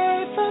play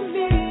for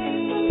me.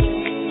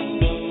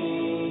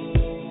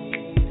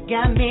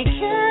 Got me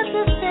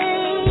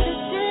captivated,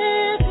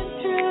 dancing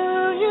to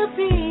your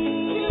beat.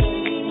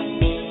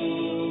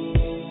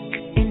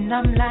 And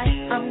I'm like,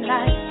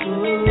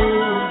 ooh,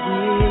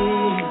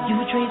 you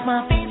trace my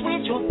face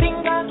with your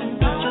fingers and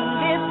put your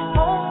lips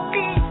on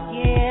me,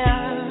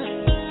 yeah.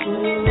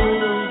 Ooh,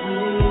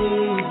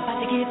 about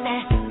to get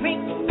that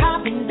ring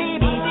poppin',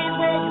 baby. This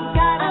where you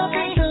gotta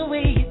be. The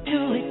way you do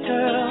it,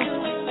 girl.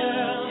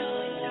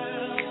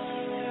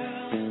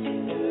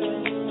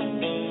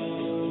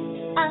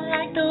 I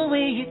like the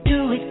way you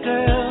do it,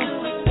 girl.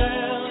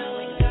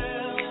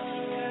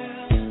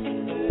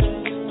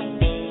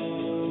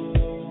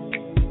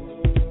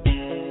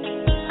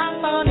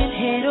 I'm on it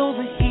head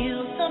over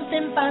heels.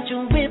 Something about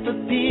your whip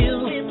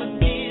appeal.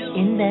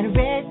 In that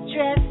red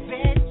dress.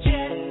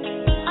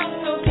 I'm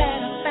so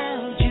glad I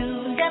found you.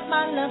 Let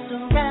my love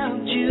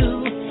surround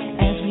you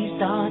as we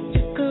start to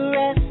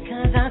caress.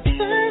 'Cause I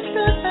searched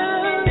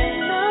around and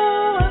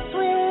now I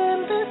swim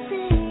the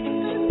sea.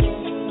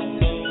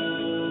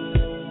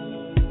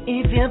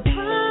 If you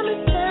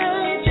promise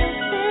that you'll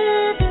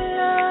save your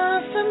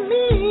love for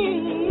me.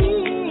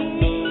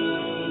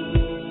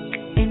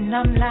 And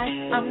I'm like,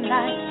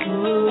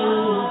 ooh,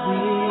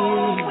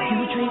 you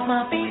trace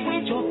my face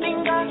with your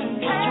fingers and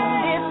put your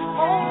lips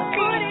on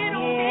me,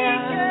 yeah.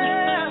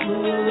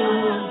 Ooh,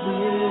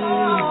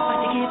 about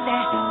to get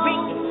that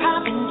ring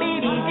poppin',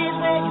 baby. This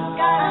where you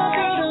gotta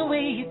be. The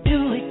way you do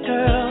it,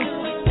 girl.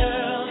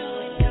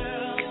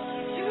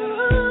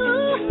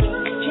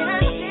 Can I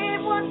say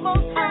it one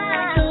more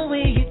time? The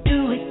way you do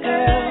it,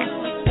 girl.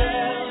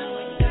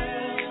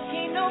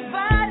 Ain't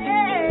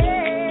nobody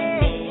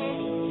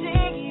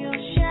take your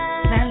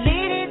shine. Now,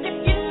 ladies, if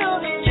you know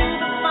that you're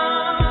the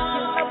mom,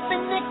 you're up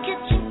in the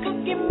kitchen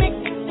cooking,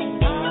 mixing,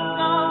 singing your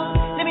song.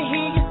 Let me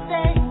hear you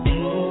say,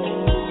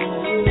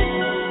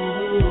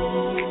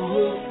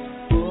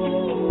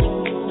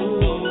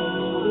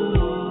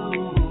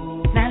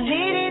 now,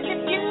 ladies,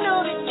 if you know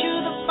that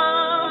you're the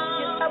mom,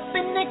 you're up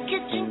in the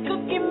kitchen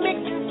cooking,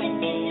 mixing,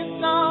 singing your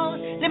song.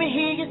 Let me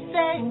hear you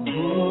say,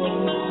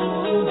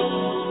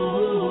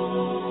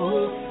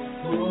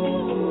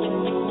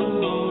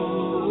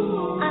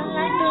 I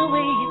like the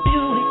way you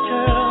do it,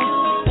 girl.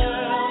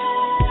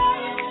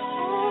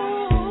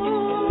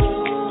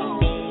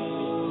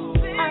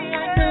 I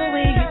like the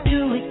way you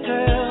do it,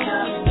 girl.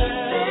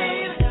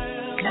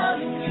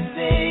 Loving you,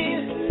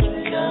 babe.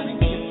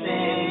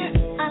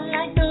 I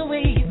like the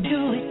way you do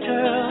it,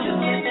 girl.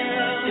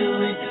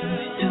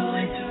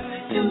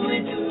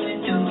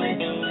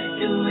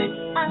 Do it.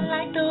 I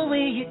like the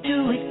way you do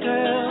it,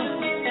 girl.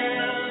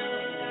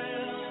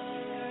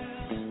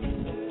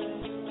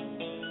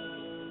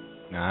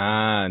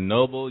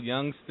 Noble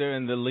Youngster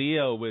and the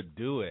Leo would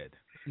Do It.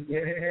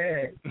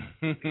 Yeah.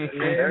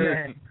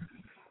 Man.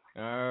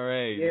 All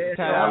right. Yeah,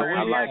 so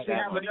I we actually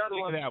have another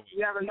one.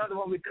 We have another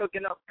one we're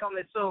cooking up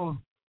coming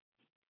soon.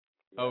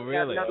 Oh, really? We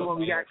have another one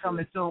we got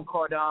coming soon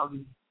called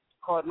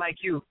Like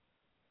You.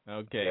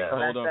 Okay, So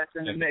hold on. that's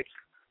in the mix.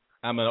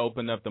 I'm going to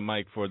open up the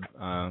mic for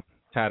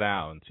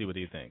Tadao and see what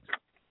he thinks.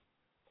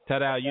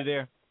 Tadao, you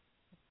there?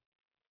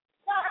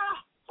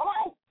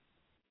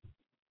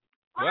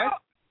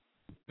 What?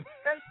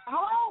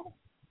 Hello?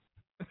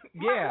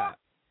 Yeah.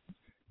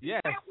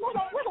 Yes. What's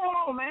going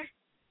on, man?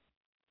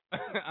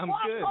 I'm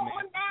What's good, going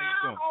man.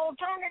 down on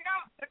Turn It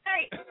Up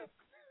today?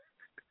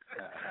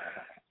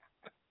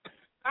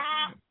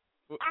 I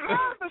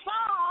heard the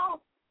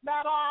song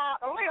that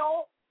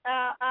Lil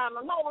and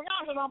the Nova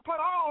Youngsters put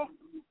on,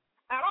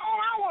 and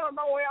all I want to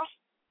know is,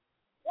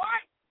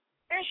 what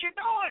is she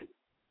doing?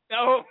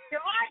 No. You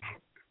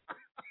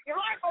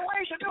like the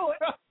way she do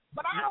it,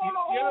 but I don't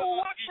know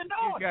what she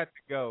doing. You got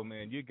to go,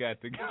 man. You got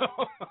to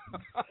go.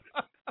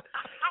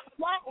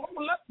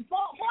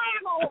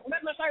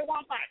 Let me say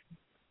one thing.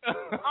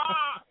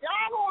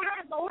 Y'all gonna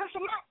have to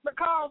listen up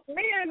because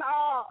me and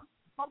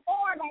my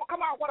boy gonna come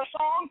out with a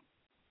song.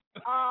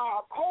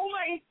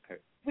 Jose,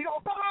 we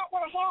gonna come out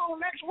with a song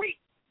next week.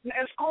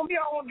 It's gonna be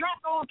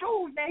dropped on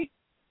Tuesday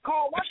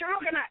called "What You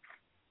Looking At,"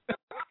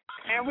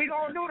 and we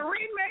gonna do the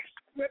remix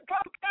with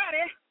Puff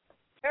Daddy.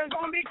 It's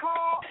gonna be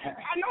called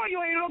 "I Know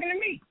You Ain't Looking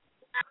at Me."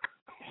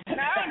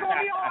 Now it's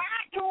gonna be on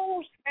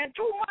iTunes and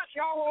too much.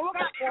 Y'all gonna look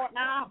out for it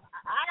now.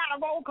 I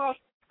gotta go because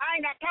I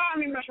ain't got time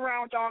to mess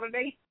around with y'all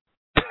today.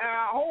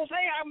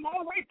 Jose, I'm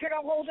on the way to pick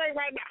up Jose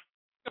right now.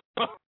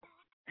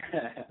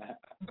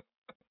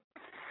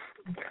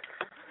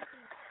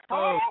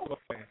 Oh, boy.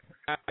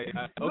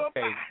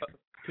 Okay.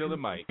 Kill the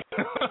mic.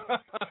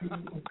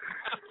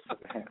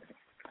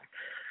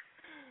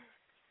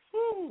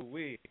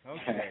 Woo-wee.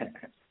 Okay.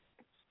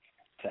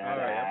 All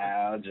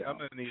right. I'm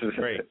going to need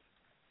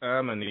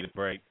a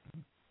break.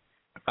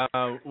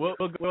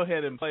 We'll go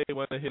ahead and play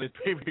one of his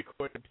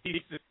pre-recorded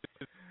pieces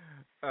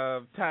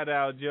of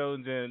Tadal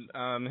Jones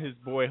and his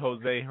boy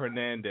Jose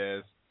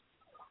Hernandez.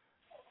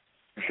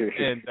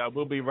 And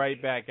we'll be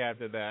right back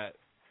after that.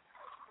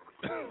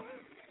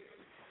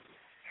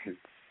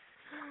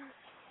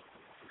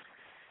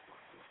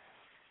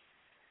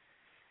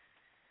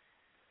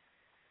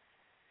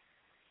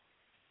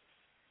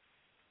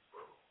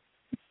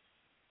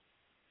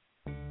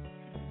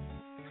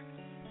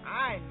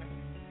 Alright,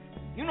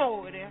 you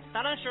know who it is.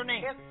 That's your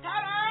name. It's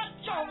Tadal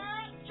Jones.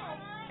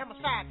 I'm a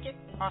sidekick,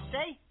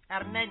 Jose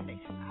Hernandez.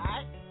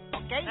 Alright?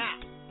 Okay? Now,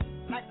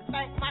 I'd like to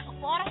thank Michael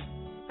Porter.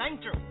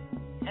 Thank you.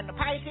 And the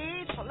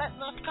Pisces for letting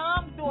us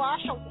come to do our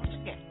show once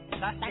again.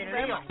 Thank you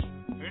very much.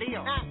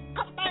 Leo. Now, a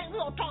couple things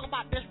we're going to talk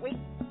about this week.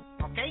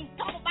 Okay?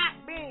 Talk about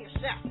being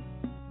yourself.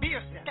 Be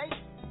yourself. Okay?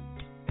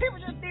 People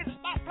just need to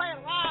stop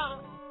playing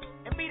around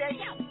and be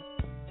themselves.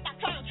 Stop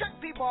trying to trick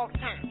people all the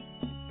time.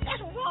 That's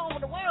what's wrong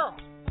with the world.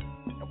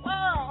 The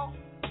world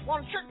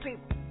want to trick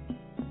people.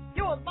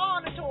 You were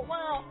born into a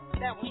world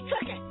that was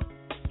tricking.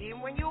 Even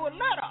when you were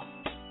little.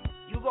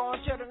 You go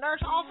into the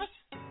nurse office,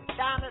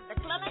 down at the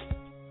clinic,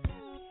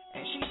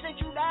 and she sit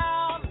you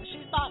down, and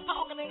she start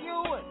talking to you,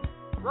 and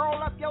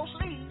roll up your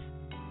sleeve,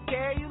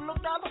 tell you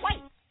look the other way.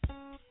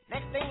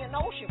 Next thing you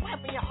know, she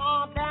wiping your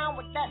arm down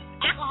with that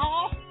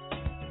alcohol.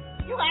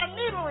 You got a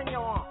needle in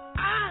your arm.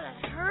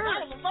 That hurt.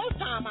 That was the first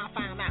time I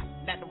found out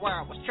that the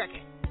world was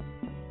tricking.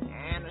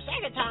 And the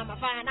second time I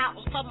found out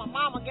was because my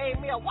mama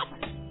gave me a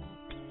whooping.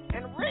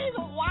 And the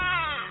reason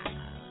why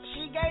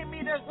she gave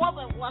me this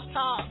whooping was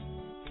because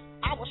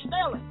I was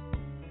stealing.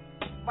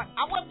 But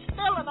I wasn't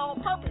stealing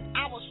on purpose.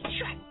 I was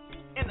tricked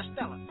into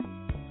stealing.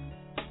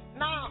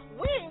 Now,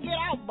 we didn't get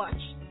out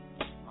much.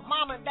 My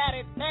mom and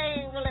daddy,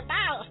 they ain't really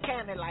buy us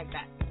candy like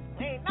that.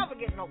 We ain't never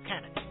get no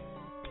candy.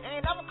 They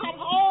ain't never come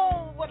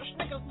home with a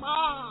Snickers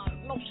bar,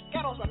 no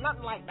Skittles or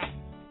nothing like that.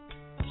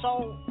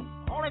 So,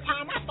 only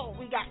time I thought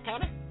we got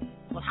candy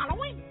was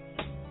Halloween.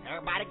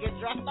 Everybody get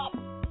dressed up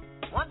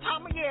one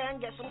time a year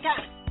and get some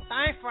candy.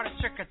 Time for the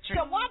trick or treat.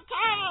 So one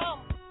time,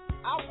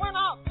 I went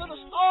out to the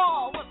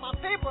store with my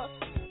people,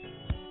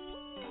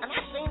 and I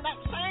seen that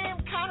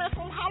same candy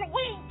from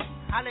Halloween.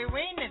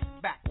 Halloween is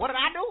back. What did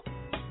I do?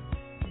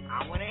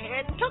 I went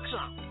ahead and took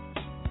some,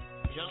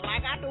 just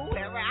like I do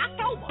every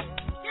October.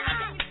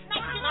 Now,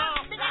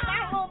 I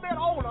got a little bit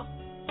older.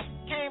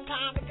 Came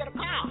time to get a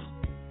car.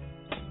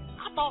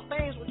 I thought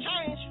things would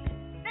change.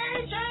 They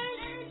ain't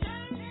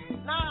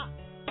changed. Now,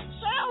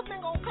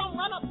 salesman gonna come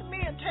run up to me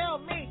and tell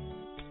me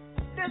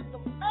this is the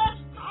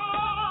best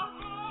car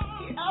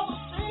he ever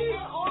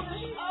seen on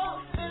this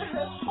earth in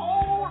his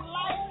whole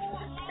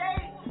life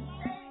today.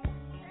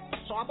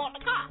 So I bought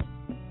the car.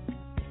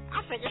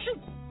 I figured, shoot,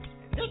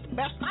 this is the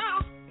best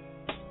car.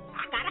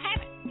 I gotta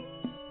have it.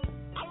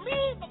 I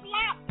leave the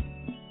lot.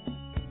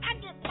 I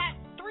get back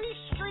 3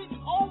 streets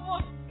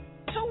over,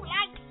 2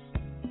 lights.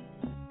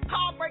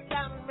 Car break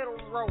down in the middle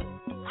of the road.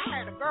 I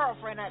had a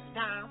girlfriend at the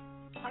time.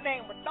 Her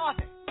name was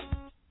Dorothy.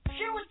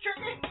 She was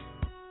tricky.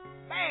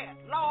 Bad.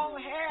 Long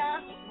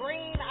hair,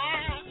 green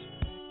eyes.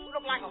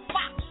 Looked like a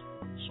fox.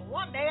 So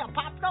one day I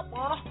popped up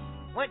on her,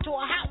 went to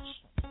her house,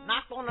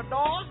 knocked on the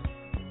door.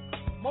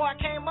 Boy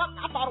came up.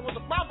 I thought it was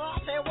a brother. I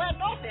said, where's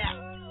Dorothy at?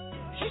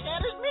 She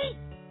said, it's me.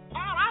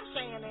 All I'm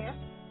saying is,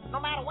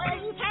 no matter where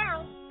you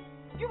turn,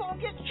 you gonna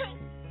get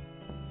tricked.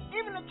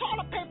 Even the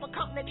toilet paper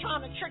company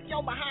trying to trick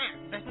your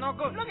behind. That's no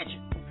good. Look at you.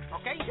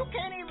 Okay, you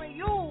can't even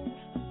use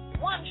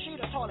 1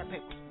 sheet of toilet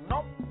paper.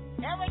 Nope.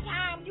 Every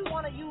time you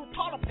want to use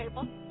toilet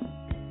paper,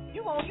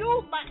 You gonna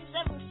use about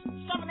seven,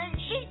 8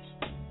 sheets.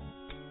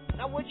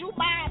 Now, would you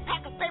buy a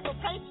pack of paper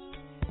plates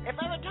if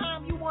every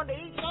time you wanted to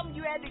eat something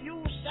you had to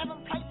use 7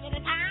 plates at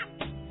a time?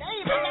 They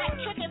even got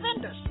tricky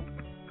vendors.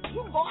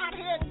 You can go out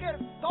here and get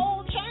a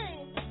gold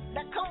chain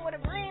that come with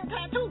a green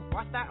tattoo.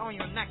 What's that on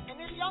your neck? And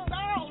these young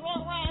girls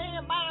run around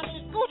here buying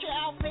these Gucci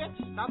outfits.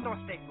 That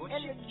don't say Gucci.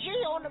 And the G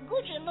on the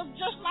Gucci looks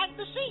just like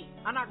the C.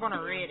 I'm not gonna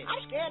read it.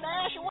 I'm scared to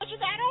ask you what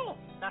you got on.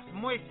 That's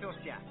muy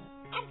sucia.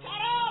 I'm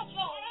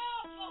Taroso.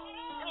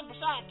 And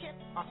besides, kid,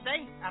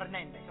 Jose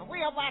Hernandez. so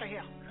we up out of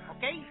here.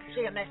 Okay?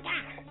 See you next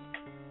time.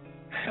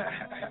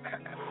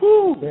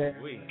 Whew.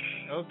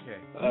 Okay.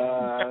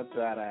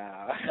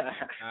 Ta-da.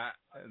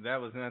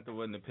 That was not the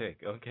one to pick.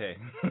 Okay.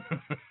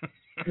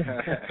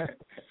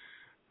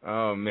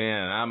 Oh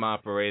man, I'm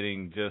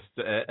operating just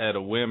at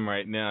a whim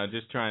right now.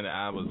 Just trying to.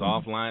 I was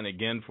offline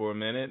again for a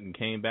minute and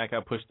came back.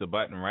 I pushed the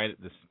button right at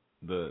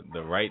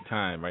the right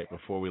time, right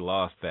before we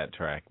lost that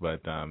track.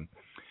 But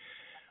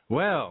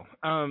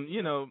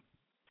you know,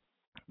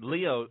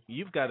 Leo,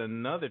 you've got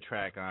another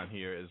track on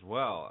here as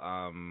well.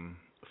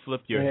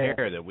 Flip Your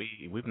Hair that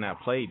we've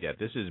not played yet.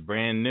 This is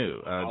brand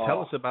new.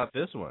 Tell us about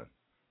this one.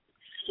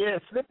 Yeah,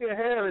 Flip Your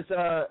Hair is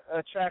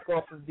a track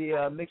off of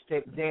the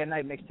mixtape, Day and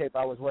Night mixtape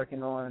I was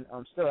working on.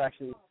 I'm still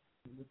actually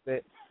a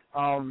bit.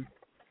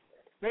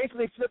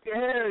 Basically, Flip Your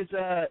Hair is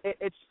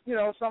it's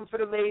something for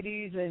the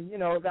ladies, and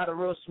it got a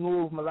real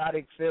smooth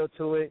melodic feel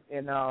to it.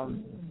 And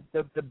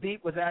the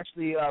beat was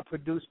actually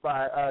produced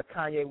by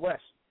Kanye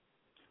West.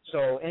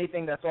 So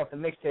anything that's off the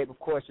mixtape, of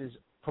course, is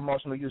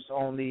promotional use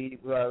only.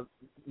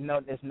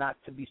 It's not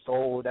to be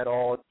sold at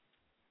all.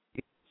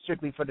 It's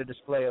strictly for the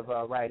display of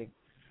writing.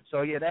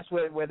 So, yeah, that's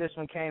where this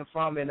one came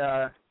from, and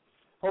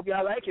hope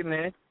y'all like it,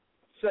 man.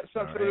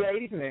 Something for the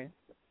ladies, man.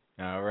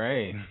 All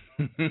right.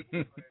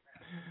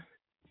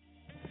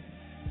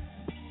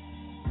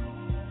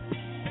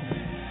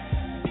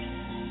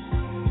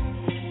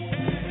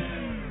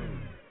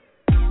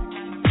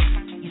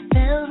 You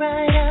fell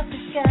right out the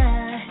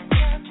sky,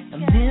 a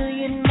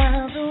million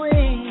miles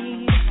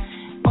away.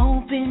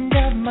 Opened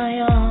up my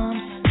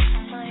arms,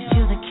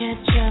 you're the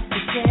catch of the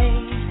day.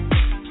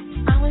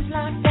 I was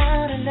locked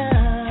out of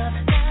love.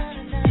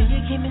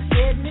 Came and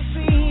set me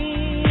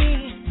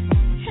free.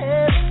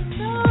 Heaven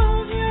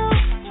knows you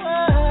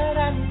what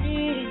I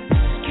need.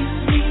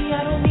 Excuse me,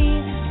 I don't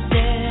mean to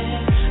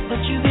stare,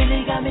 but you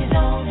really got me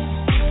lonely.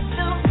 It's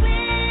the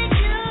way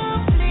you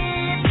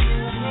flip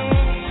your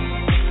hair.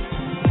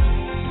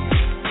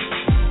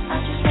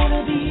 I just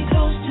wanna be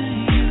close to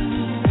you,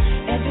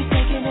 every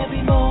second,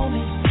 every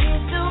moment.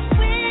 It's the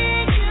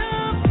way you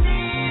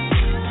flip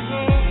your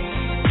hair.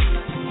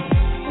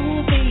 Ooh,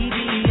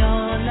 baby,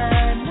 all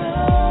I know.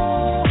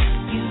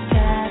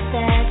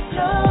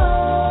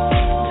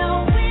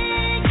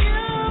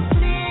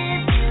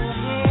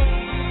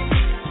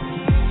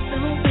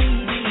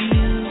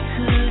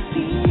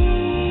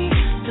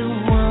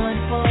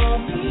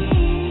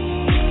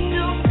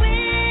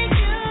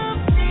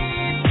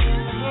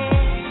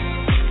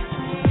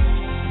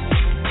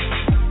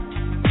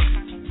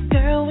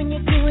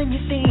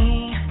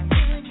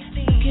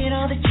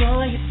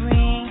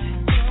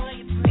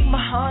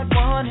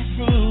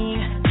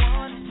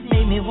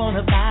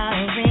 Wanna buy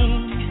a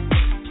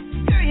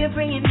ring, girl, you're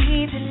bringing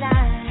me to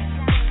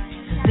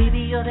life. Baby,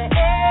 you're the air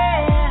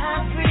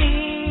I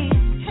breathe.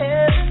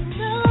 Heaven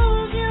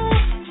knows you're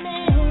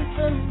meant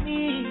for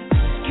me.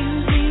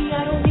 Excuse me,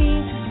 I don't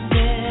mean to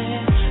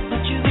stare,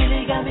 but you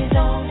really got me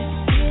lonely.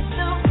 It's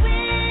the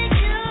way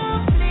you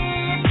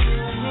flip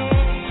your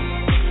hair.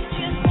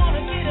 Just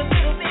wanna get a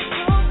little bit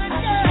closer.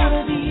 I just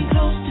wanna be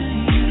close to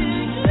you,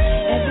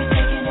 every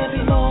second,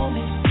 every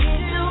moment.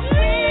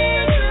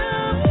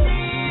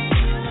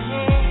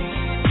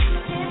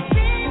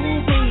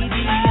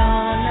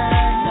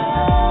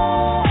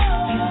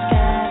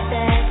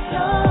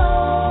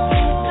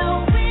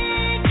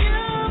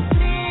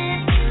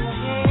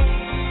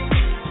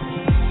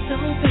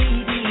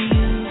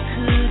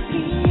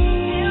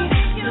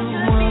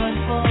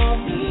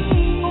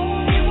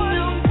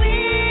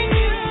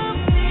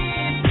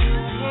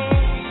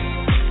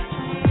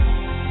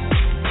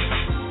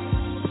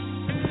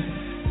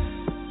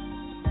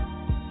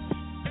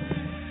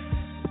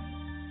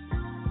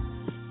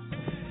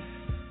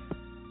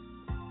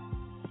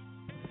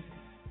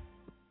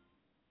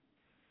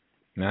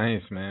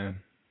 Nice, man.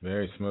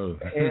 Very smooth.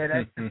 Yeah,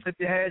 that's the Flip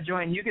Your Hair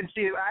joint. You can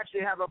see, I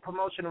actually have a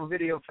promotional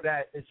video for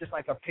that. It's just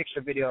like a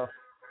picture video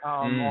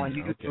on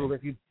YouTube. Okay.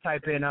 If you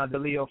type in the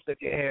Leo Flip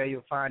Your Hair,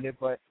 you'll find it.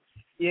 But,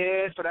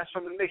 yeah, so that's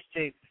from the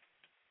mixtape.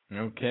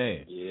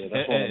 Okay. Yeah,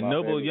 that's one of my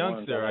Noble favorite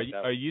Youngster, ones.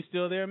 are you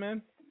still there,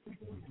 man?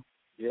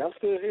 Yeah, I'm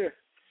still here.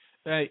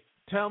 Hey,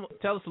 tell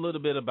us a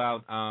little bit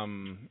about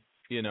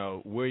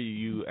where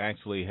you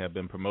actually have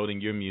been promoting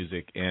your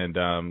music, and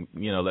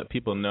let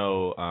people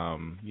know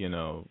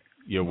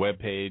your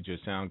webpage, your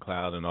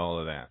SoundCloud, and all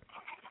of that.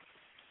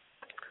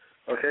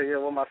 Okay, yeah,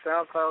 well, my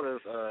SoundCloud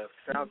is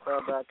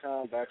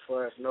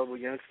soundcloud.com/Noble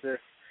Youngster.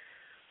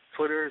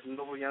 Twitter is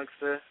Noble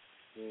Youngster.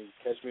 You can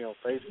catch me on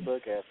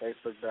Facebook at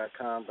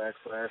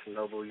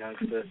facebook.com/Noble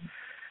Youngster.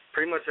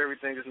 Pretty much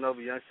everything is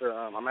Noble Youngster.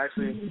 I'm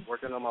actually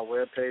working on my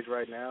web page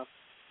right now,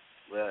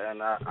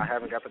 and I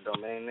haven't got the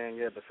domain name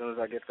yet, but as soon as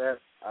I get that,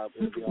 I'll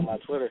be on my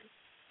Twitter.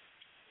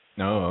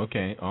 Oh,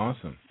 okay.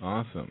 Awesome.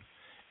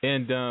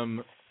 And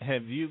how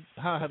have you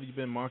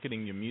been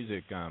marketing your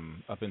music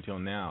up until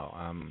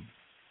now?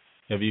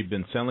 Have you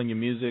been selling your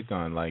music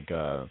on like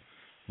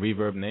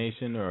Reverb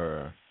Nation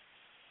or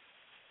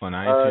on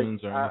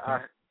iTunes or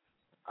anything?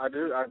 I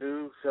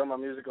do sell my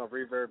music on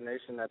Reverb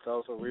Nation. That's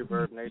also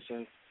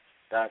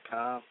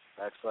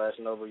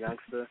reverbnation.com/Noble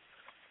Youngster.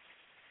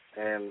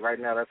 And right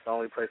now, that's the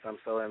only place I'm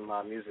selling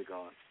my music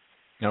on.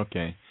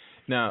 Okay.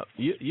 Now,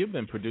 you've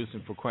been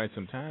producing for quite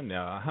some time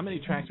now. How many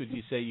tracks would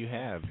you say you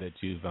have that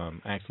you've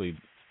actually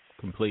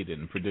completed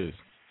and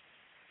produced?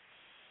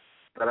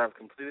 That I've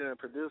completed and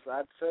produced,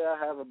 I'd say I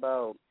have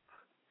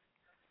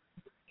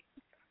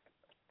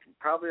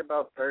probably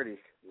about 30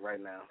 right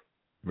now.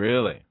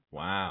 Really?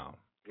 Wow.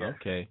 Yes.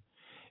 Okay.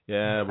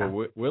 Yeah,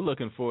 well, we're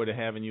looking forward to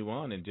having you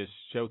on and just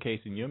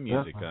showcasing your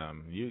music.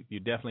 You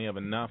definitely have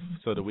enough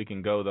so that we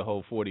can go the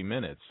whole 40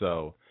 minutes.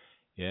 So,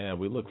 yeah,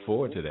 we look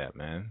forward to that,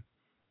 man.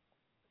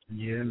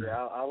 Yeah,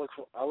 I look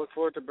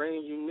forward to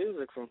bringing you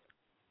music from.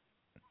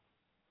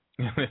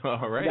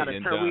 All right. We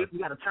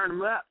got to turn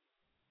them up.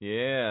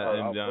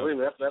 Yeah. Believe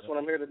me, that's what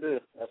I'm here to do.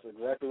 That's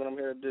exactly what I'm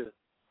here to do.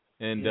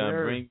 And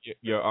bring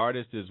your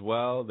artists as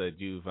well that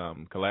you've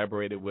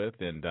collaborated with,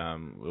 and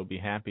we'll be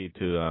happy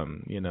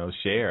to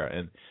share.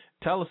 And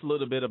tell us a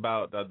little bit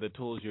about the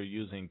tools you're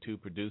using to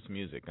produce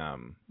music.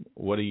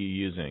 What are you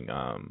using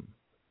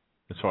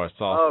as far as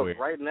software?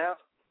 Right now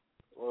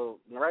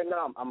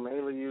I'm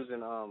mainly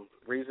using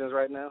Reasons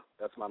right now.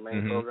 That's my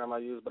main program I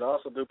use, but I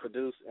also do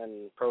produce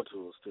in Pro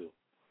Tools too.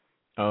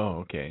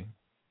 Oh, okay.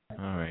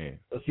 All right.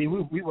 So see,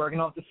 we working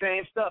off the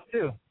same stuff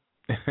too.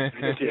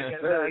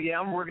 Yeah,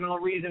 I'm working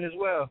on Reason as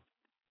well.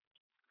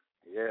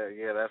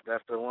 Yeah,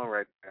 that's the one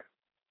right there.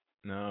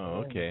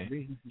 No, okay.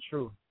 Reason's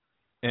true.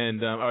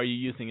 And are you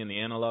using any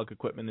analog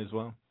equipment as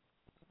well?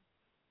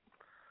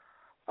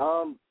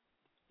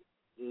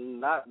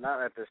 Not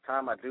at this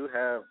time. I do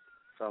have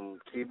some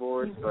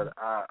keyboards, but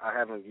I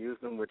haven't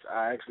used them. Which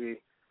I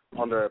actually,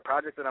 on the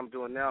project that I'm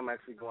doing now, I'm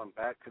actually going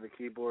back to the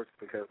keyboards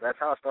because that's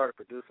how I started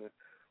producing.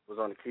 Was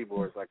on the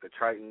keyboards like the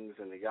Tritons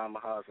and the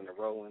Yamahas and the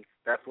Rolands.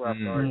 That's where I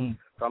started.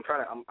 So I'm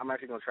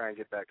actually gonna try and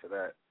get back to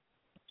that.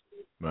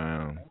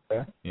 Wow.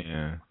 Okay.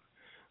 Yeah.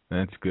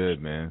 That's good,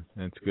 man.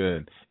 That's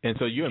good. And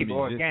so you're a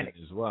musician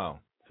as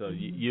well. So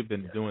you've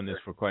been doing this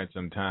for quite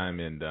some time,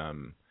 and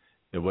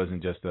it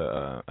wasn't just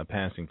a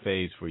passing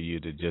phase for you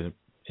to jump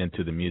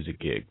into the music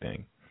gig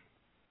thing.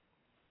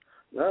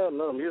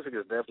 No, music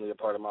is definitely a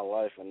part of my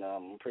life, and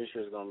I'm pretty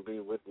sure it's going to be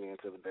with me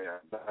until the day I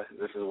die.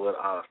 This is what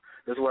I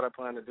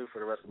plan to do for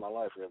the rest of my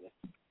life, really.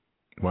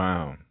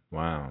 Wow.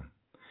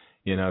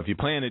 If you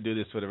plan to do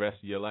this for the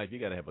rest of your life, you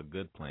got to have a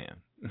good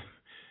plan,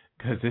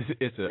 because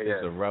it's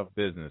a rough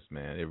business,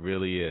 man. It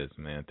really is,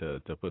 man.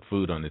 To put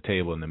food on the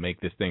table and to make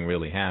this thing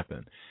really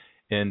happen,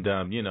 and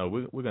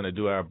we're going to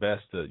do our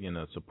best to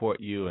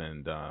support you,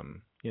 and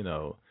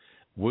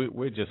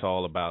We're just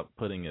all about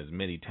putting as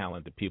many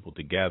talented people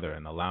together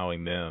and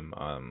allowing them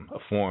a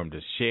forum to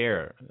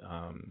share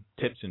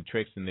tips and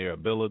tricks and their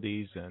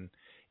abilities, and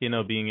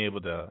being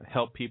able to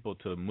help people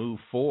to move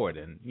forward.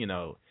 And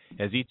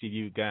as each of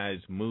you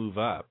guys move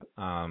up,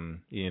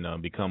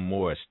 become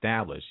more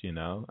established,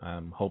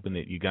 I'm hoping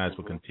that you guys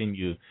will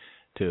continue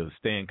to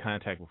stay in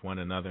contact with one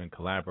another and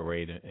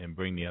collaborate and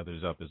bring the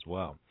others up as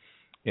well.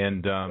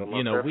 And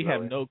we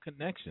have no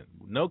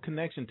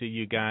connection to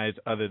you guys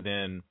other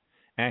than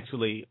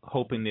actually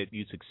hoping that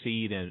you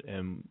succeed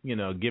and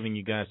giving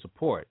you guys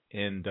support.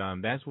 And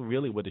that's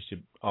really what it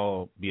should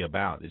all be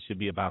about. It should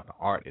be about the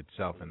art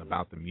itself and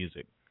about the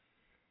music.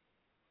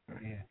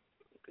 Yeah.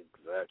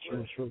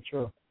 Exactly.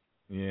 True.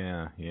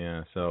 Yeah.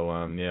 So,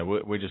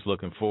 we're just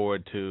looking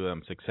forward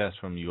to success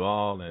from you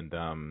all, and,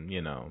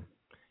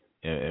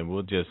 and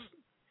we'll just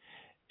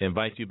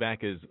invite you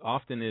back as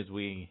often as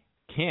we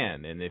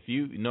can. And if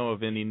you know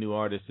of any new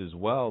artists as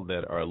well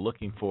that are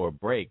looking for a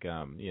break,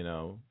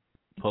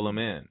 pull them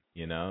in,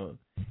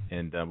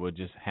 and we're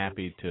just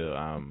happy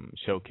to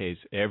showcase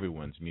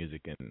everyone's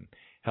music and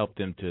help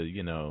them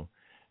to,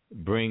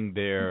 bring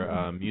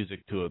their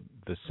music to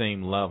the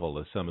same level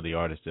as some of the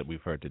artists that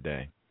we've heard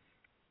today.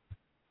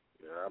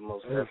 Yeah, I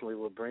most definitely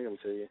will bring them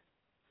to you.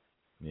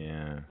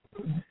 Yeah.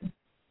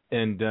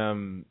 And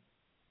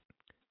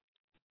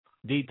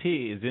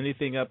DT, is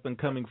anything up and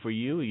coming for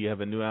you? You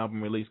have a new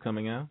album release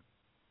coming out?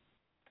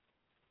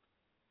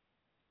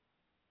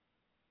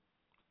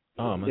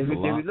 Oh, Mr.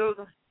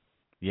 Lamont.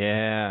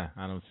 Yeah,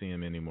 I don't see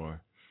him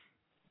anymore.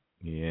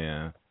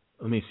 Yeah.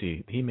 Let me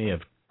see. He may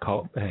have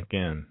called back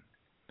in.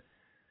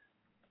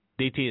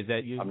 DT, is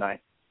that you? I'm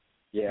not.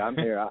 Yeah, I'm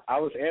here. I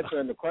was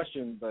answering the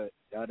question, but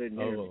I didn't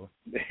hear me.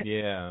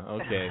 Yeah,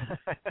 okay.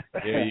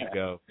 There you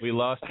go. We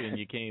lost you and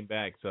you came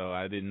back, so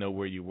I didn't know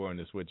where you were on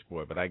the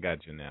switchboard, but I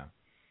got you now.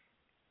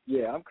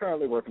 Yeah, I'm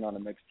currently working on a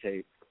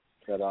mixtape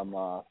that I'm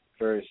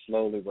very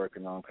slowly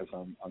working on because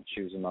I'm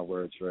choosing my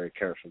words very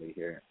carefully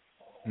here.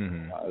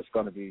 Mm-hmm. It's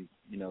going to be,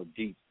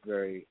 deep,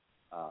 very,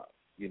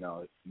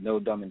 no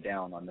dumbing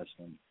down on this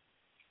one,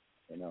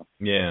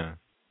 Yeah.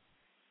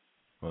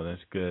 Well,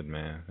 that's good,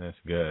 man. That's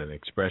good.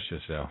 Express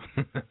yourself.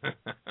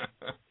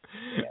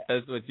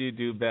 That's what you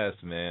do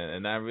best, man.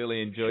 And I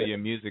really enjoy your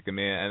music,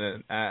 man.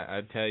 And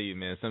I tell you,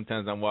 man,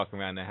 sometimes I'm walking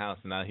around the house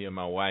and I hear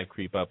my wife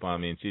creep up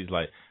on me, and she's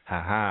like,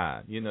 "Ha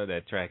ha, you know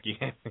that track you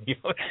have."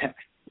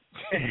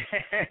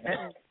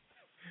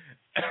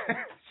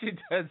 She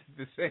does it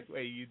the same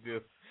way you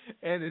do,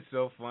 and it's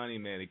so funny,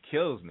 man. It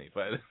kills me,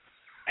 but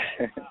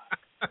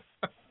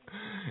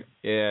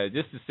yeah,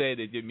 just to say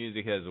that your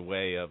music has a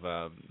way of,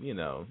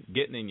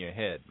 getting in your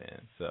head,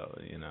 man. So,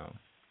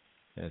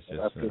 that's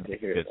just that's good to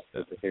hear. Good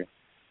stuff. Good to hear.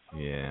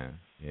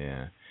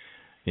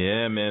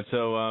 Yeah, man.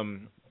 So,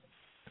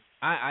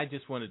 I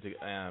just wanted to,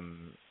 I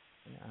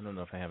don't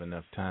know if I have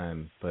enough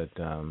time, but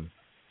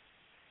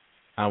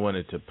I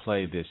wanted to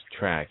play this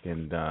track,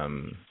 and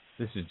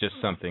this is just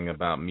something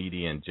about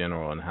media in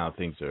general and how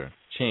things are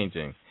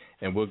changing.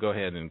 And we'll go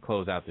ahead and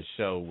close out the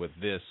show with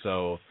this.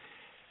 So,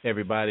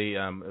 everybody,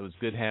 it was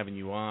good having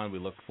you on. We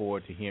look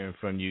forward to hearing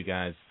from you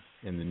guys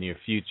in the near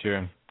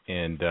future,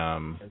 and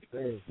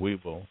we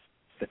will.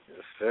 Yes,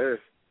 sir.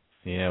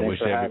 Yeah, Thanks wish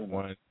for having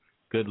everyone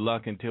good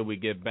luck until we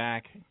get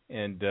back,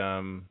 and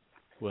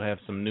we'll have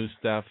some new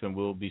stuff, and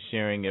we'll be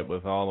sharing it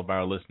with all of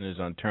our listeners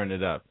on Turn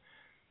It Up.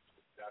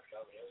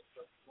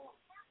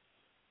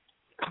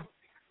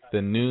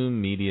 The new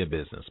media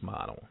business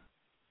model.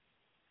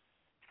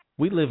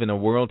 We live in a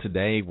world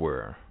today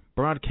where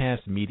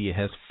broadcast media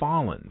has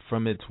fallen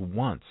from its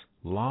once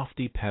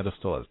lofty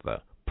pedestal as the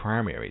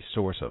primary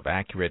source of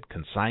accurate,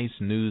 concise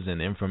news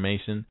and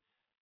information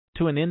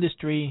to an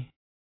industry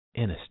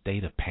in a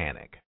state of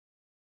panic.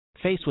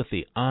 Faced with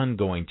the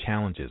ongoing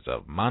challenges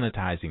of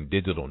monetizing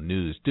digital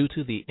news due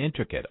to the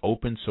intricate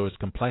open-source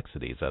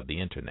complexities of the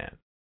Internet,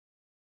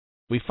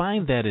 we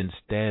find that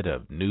instead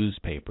of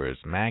newspapers,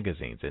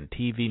 magazines, and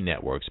TV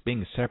networks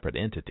being separate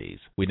entities,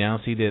 we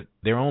now see that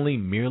they're only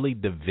merely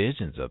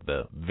divisions of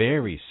the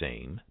very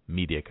same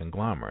media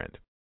conglomerate.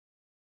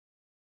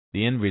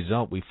 The end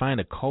result, we find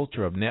a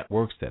culture of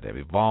networks that have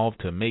evolved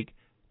to make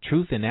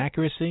truth and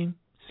accuracy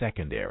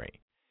secondary,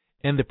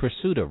 and the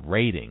pursuit of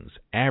ratings,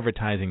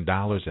 advertising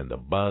dollars, and the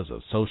buzz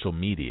of social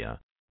media,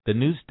 the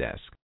news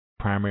desk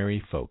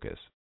primary focus.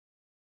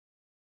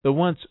 The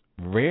once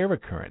rare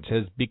occurrence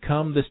has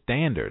become the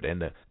standard,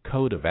 and the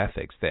code of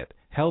ethics that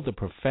held the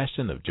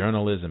profession of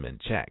journalism in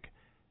check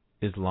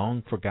is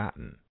long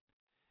forgotten,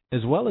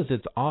 as well as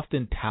its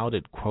often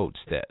touted quotes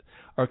that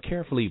are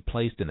carefully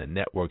placed in a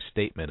network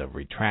statement of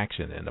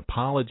retraction and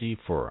apology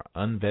for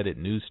unvetted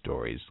news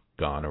stories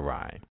gone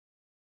awry.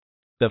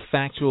 The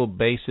factual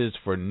basis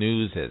for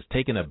news has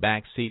taken a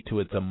back seat to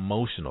its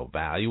emotional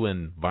value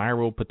and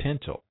viral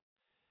potential.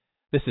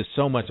 This is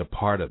so much a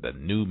part of the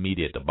new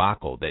media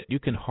debacle that you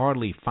can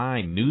hardly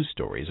find news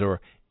stories, or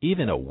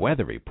even a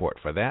weather report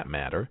for that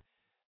matter,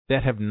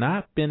 that have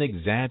not been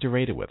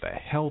exaggerated with a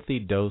healthy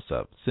dose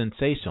of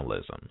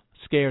sensationalism,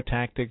 scare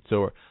tactics,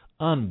 or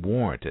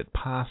unwarranted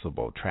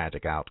possible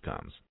tragic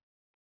outcomes.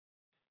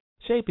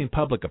 Shaping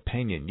public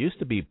opinion used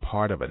to be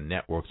part of a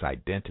network's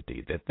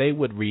identity that they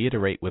would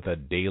reiterate with a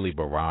daily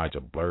barrage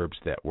of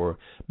blurbs that were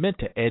meant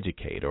to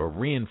educate or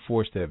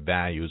reinforce their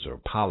values or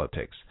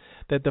politics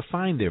that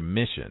defined their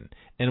mission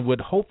and would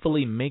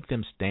hopefully make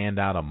them stand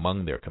out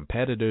among their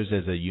competitors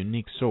as a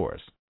unique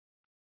source.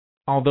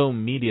 Although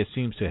media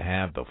seems to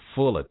have the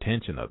full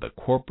attention of the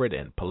corporate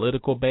and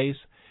political base,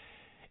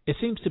 it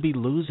seems to be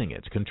losing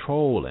its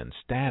control and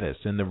status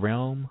in the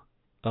realm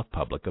of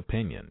public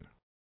opinion.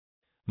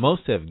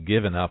 Most have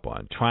given up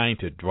on trying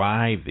to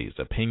drive these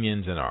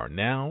opinions and are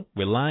now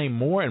relying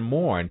more and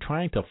more on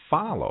trying to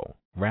follow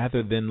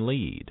rather than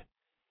lead,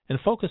 and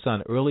focus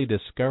on early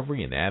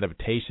discovery and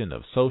adaptation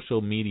of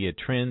social media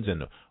trends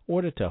in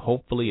order to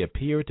hopefully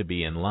appear to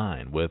be in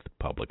line with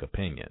public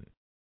opinion.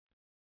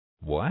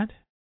 What?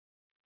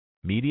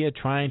 Media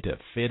trying to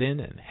fit in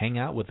and hang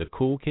out with the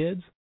cool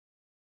kids?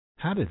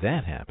 How did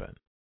that happen?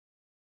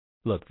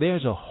 Look,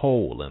 there's a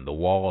hole in the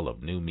wall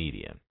of new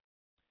media.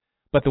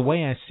 But the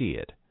way I see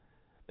it,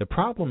 the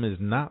problem is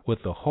not with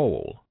the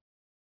hole.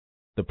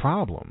 The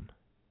problem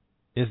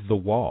is the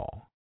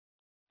wall.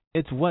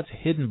 It's what's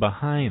hidden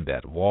behind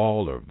that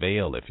wall or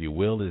veil, if you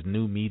will, as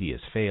new media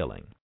is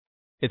failing.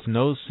 It's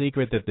no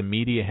secret that the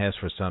media has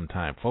for some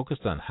time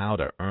focused on how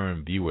to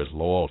earn viewers'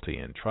 loyalty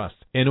and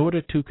trust in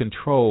order to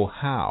control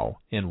how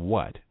and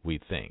what we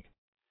think.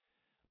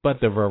 But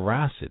the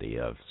veracity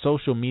of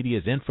social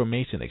media's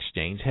information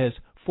exchange has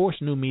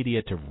forced new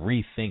media to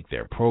rethink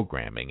their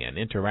programming and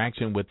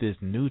interaction with this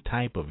new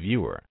type of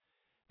viewer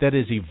that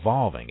is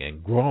evolving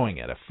and growing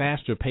at a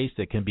faster pace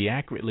that can be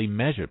accurately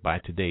measured by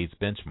today's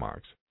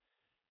benchmarks.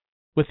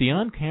 With the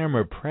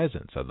on-camera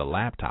presence of the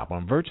laptop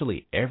on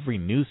virtually every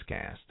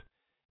newscast,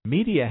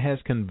 media has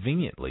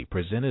conveniently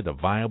presented a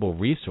viable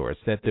resource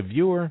that the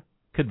viewer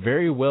could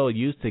very well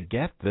use to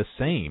get the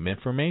same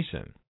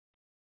information.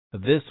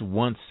 This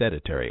once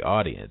sedentary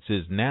audience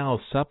is now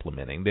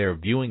supplementing their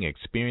viewing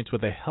experience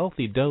with a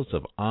healthy dose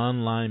of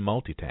online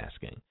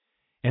multitasking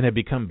and have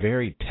become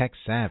very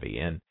tech-savvy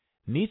and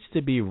needs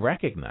to be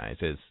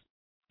recognized as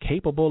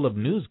capable of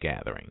news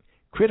gathering,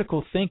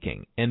 critical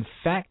thinking, and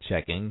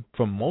fact-checking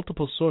from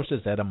multiple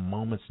sources at a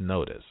moment's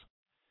notice,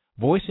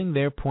 voicing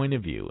their point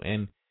of view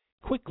and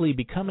quickly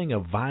becoming a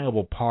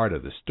viable part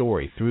of the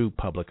story through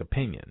public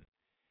opinion,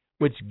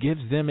 which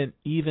gives them an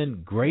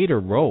even greater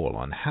role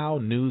on how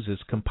news is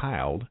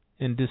compiled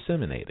and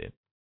disseminated.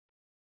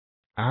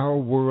 Our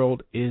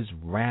world is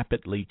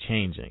rapidly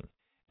changing,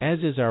 as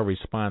is our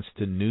response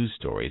to news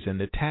stories and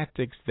the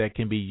tactics that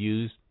can be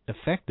used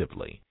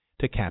effectively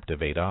to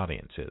captivate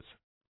audiences.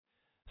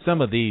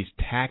 Some of these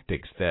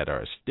tactics that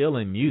are still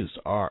in use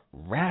are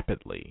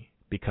rapidly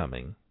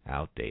becoming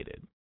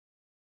outdated.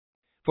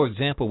 For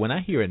example, when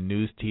I hear a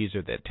news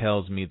teaser that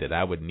tells me that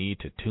I would need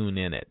to tune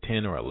in at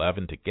 10 or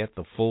 11 to get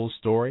the full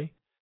story,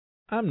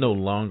 I'm no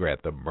longer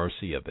at the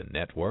mercy of the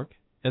network.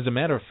 As a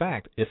matter of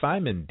fact, if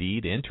I'm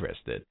indeed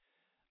interested,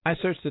 I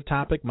search the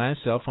topic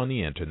myself on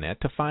the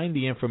internet to find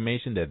the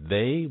information that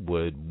they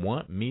would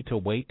want me to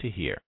wait to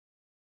hear.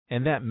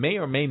 And that may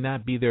or may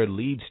not be their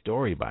lead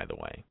story, by the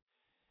way.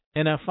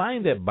 And I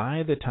find that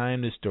by the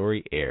time the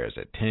story airs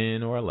at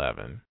 10 or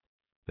 11,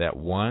 that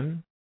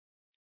one,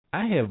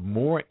 I have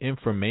more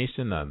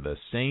information on the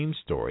same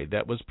story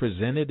that was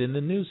presented in the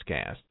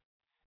newscast,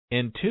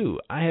 and two,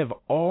 I have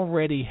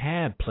already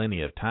had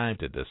plenty of time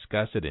to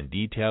discuss it in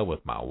detail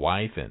with my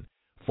wife and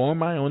form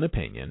my own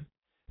opinion.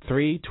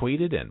 3,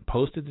 tweeted and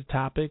posted the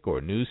topic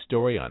or news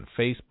story on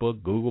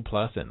Facebook, Google+,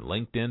 and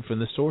LinkedIn from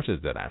the sources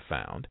that I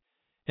found.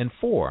 And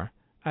 4,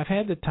 I've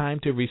had the time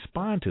to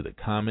respond to the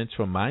comments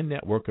from my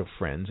network of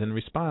friends and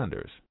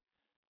responders.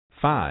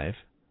 5,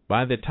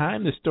 by the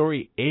time the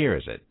story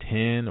airs at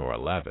 10 or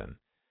 11,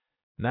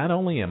 not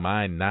only am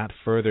I not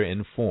further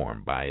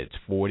informed by its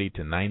 40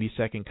 to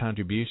 90-second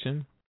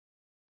contribution,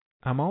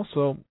 I'm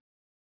also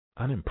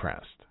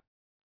unimpressed.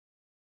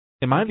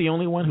 Am I the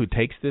only one who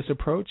takes this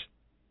approach?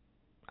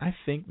 I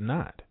think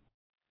not.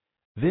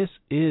 This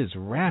is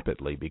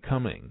rapidly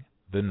becoming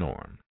the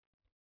norm.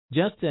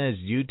 Just as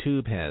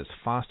YouTube has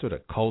fostered a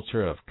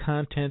culture of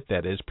content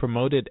that is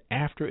promoted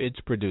after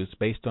it's produced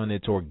based on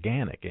its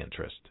organic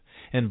interest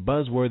and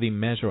buzzworthy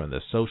measure on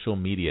the social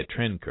media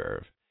trend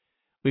curve,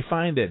 we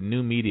find that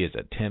new media's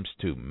attempts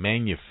to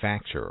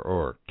manufacture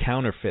or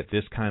counterfeit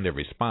this kind of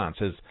response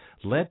has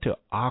led to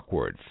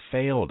awkward,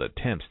 failed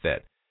attempts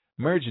that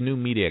merge new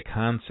media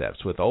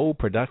concepts with old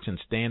production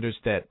standards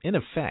that, in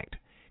effect,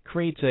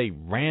 creates a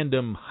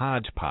random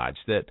hodgepodge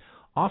that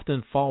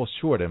often falls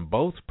short in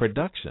both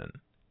production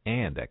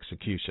and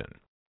execution.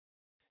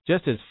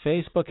 Just as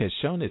Facebook has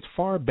shown it's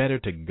far better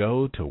to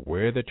go to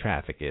where the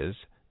traffic is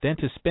than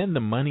to spend the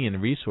money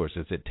and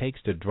resources it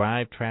takes to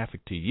drive traffic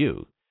to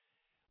you,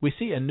 we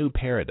see a new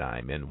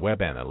paradigm in web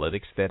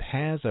analytics that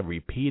has a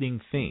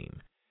repeating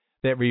theme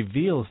that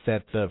reveals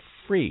that the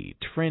free,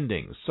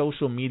 trending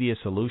social media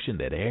solution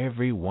that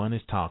everyone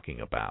is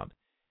talking about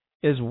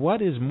is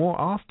what is more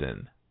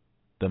often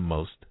the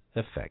most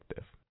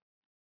effective.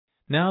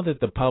 Now that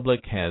the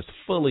public has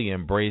fully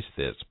embraced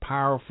this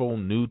powerful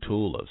new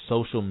tool of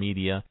social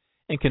media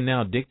and can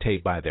now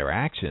dictate by their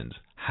actions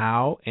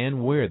how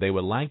and where they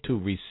would like to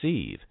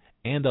receive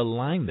and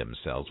align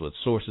themselves with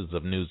sources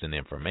of news and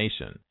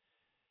information,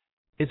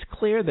 it's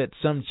clear that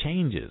some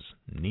changes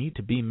need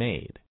to be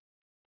made.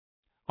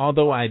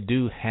 Although I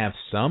do have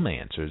some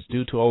answers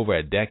due to over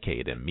a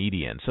decade in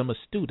media and some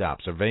astute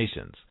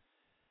observations,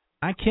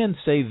 I can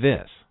say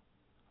this.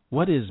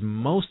 What is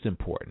most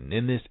important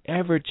in this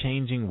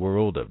ever-changing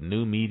world of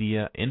new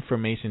media,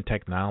 information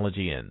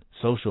technology, and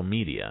social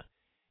media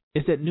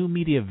is that new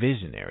media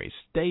visionaries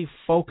stay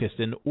focused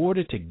in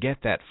order to get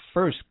that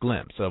first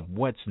glimpse of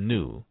what's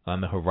new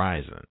on the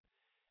horizon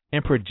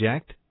and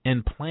project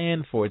and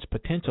plan for its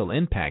potential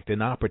impact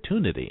and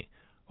opportunity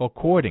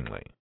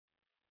accordingly.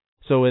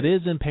 So it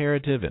is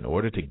imperative in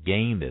order to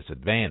gain this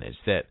advantage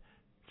that,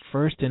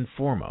 first and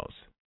foremost,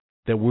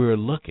 that we're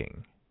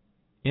looking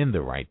in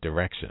the right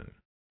direction.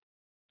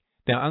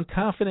 Now, I'm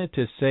confident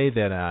to say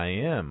that I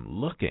am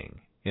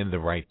looking in the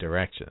right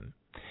direction,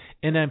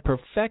 and I'm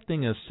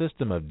perfecting a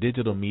system of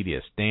digital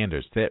media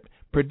standards that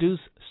produce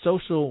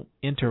social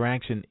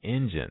interaction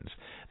engines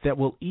that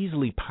will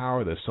easily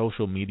power the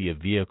social media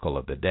vehicle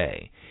of the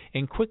day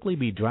and quickly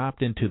be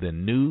dropped into the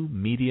new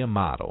media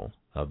model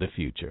of the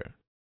future.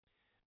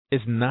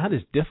 It's not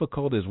as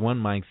difficult as one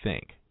might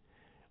think.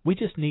 We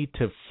just need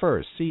to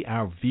first see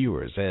our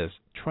viewers as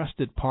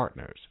trusted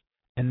partners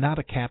and not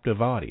a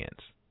captive audience.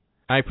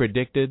 I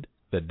predicted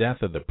the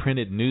death of the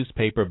printed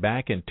newspaper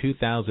back in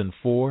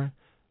 2004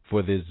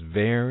 for this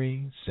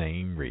very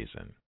same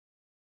reason.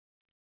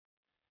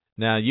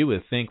 Now, you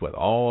would think with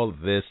all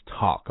this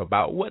talk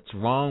about what's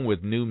wrong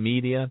with new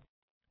media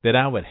that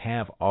I would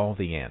have all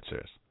the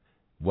answers.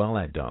 Well,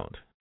 I don't.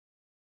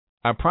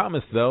 I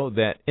promise, though,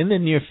 that in the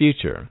near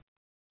future,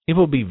 it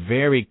will be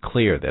very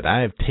clear that I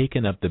have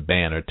taken up the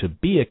banner to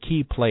be a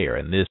key player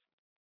in this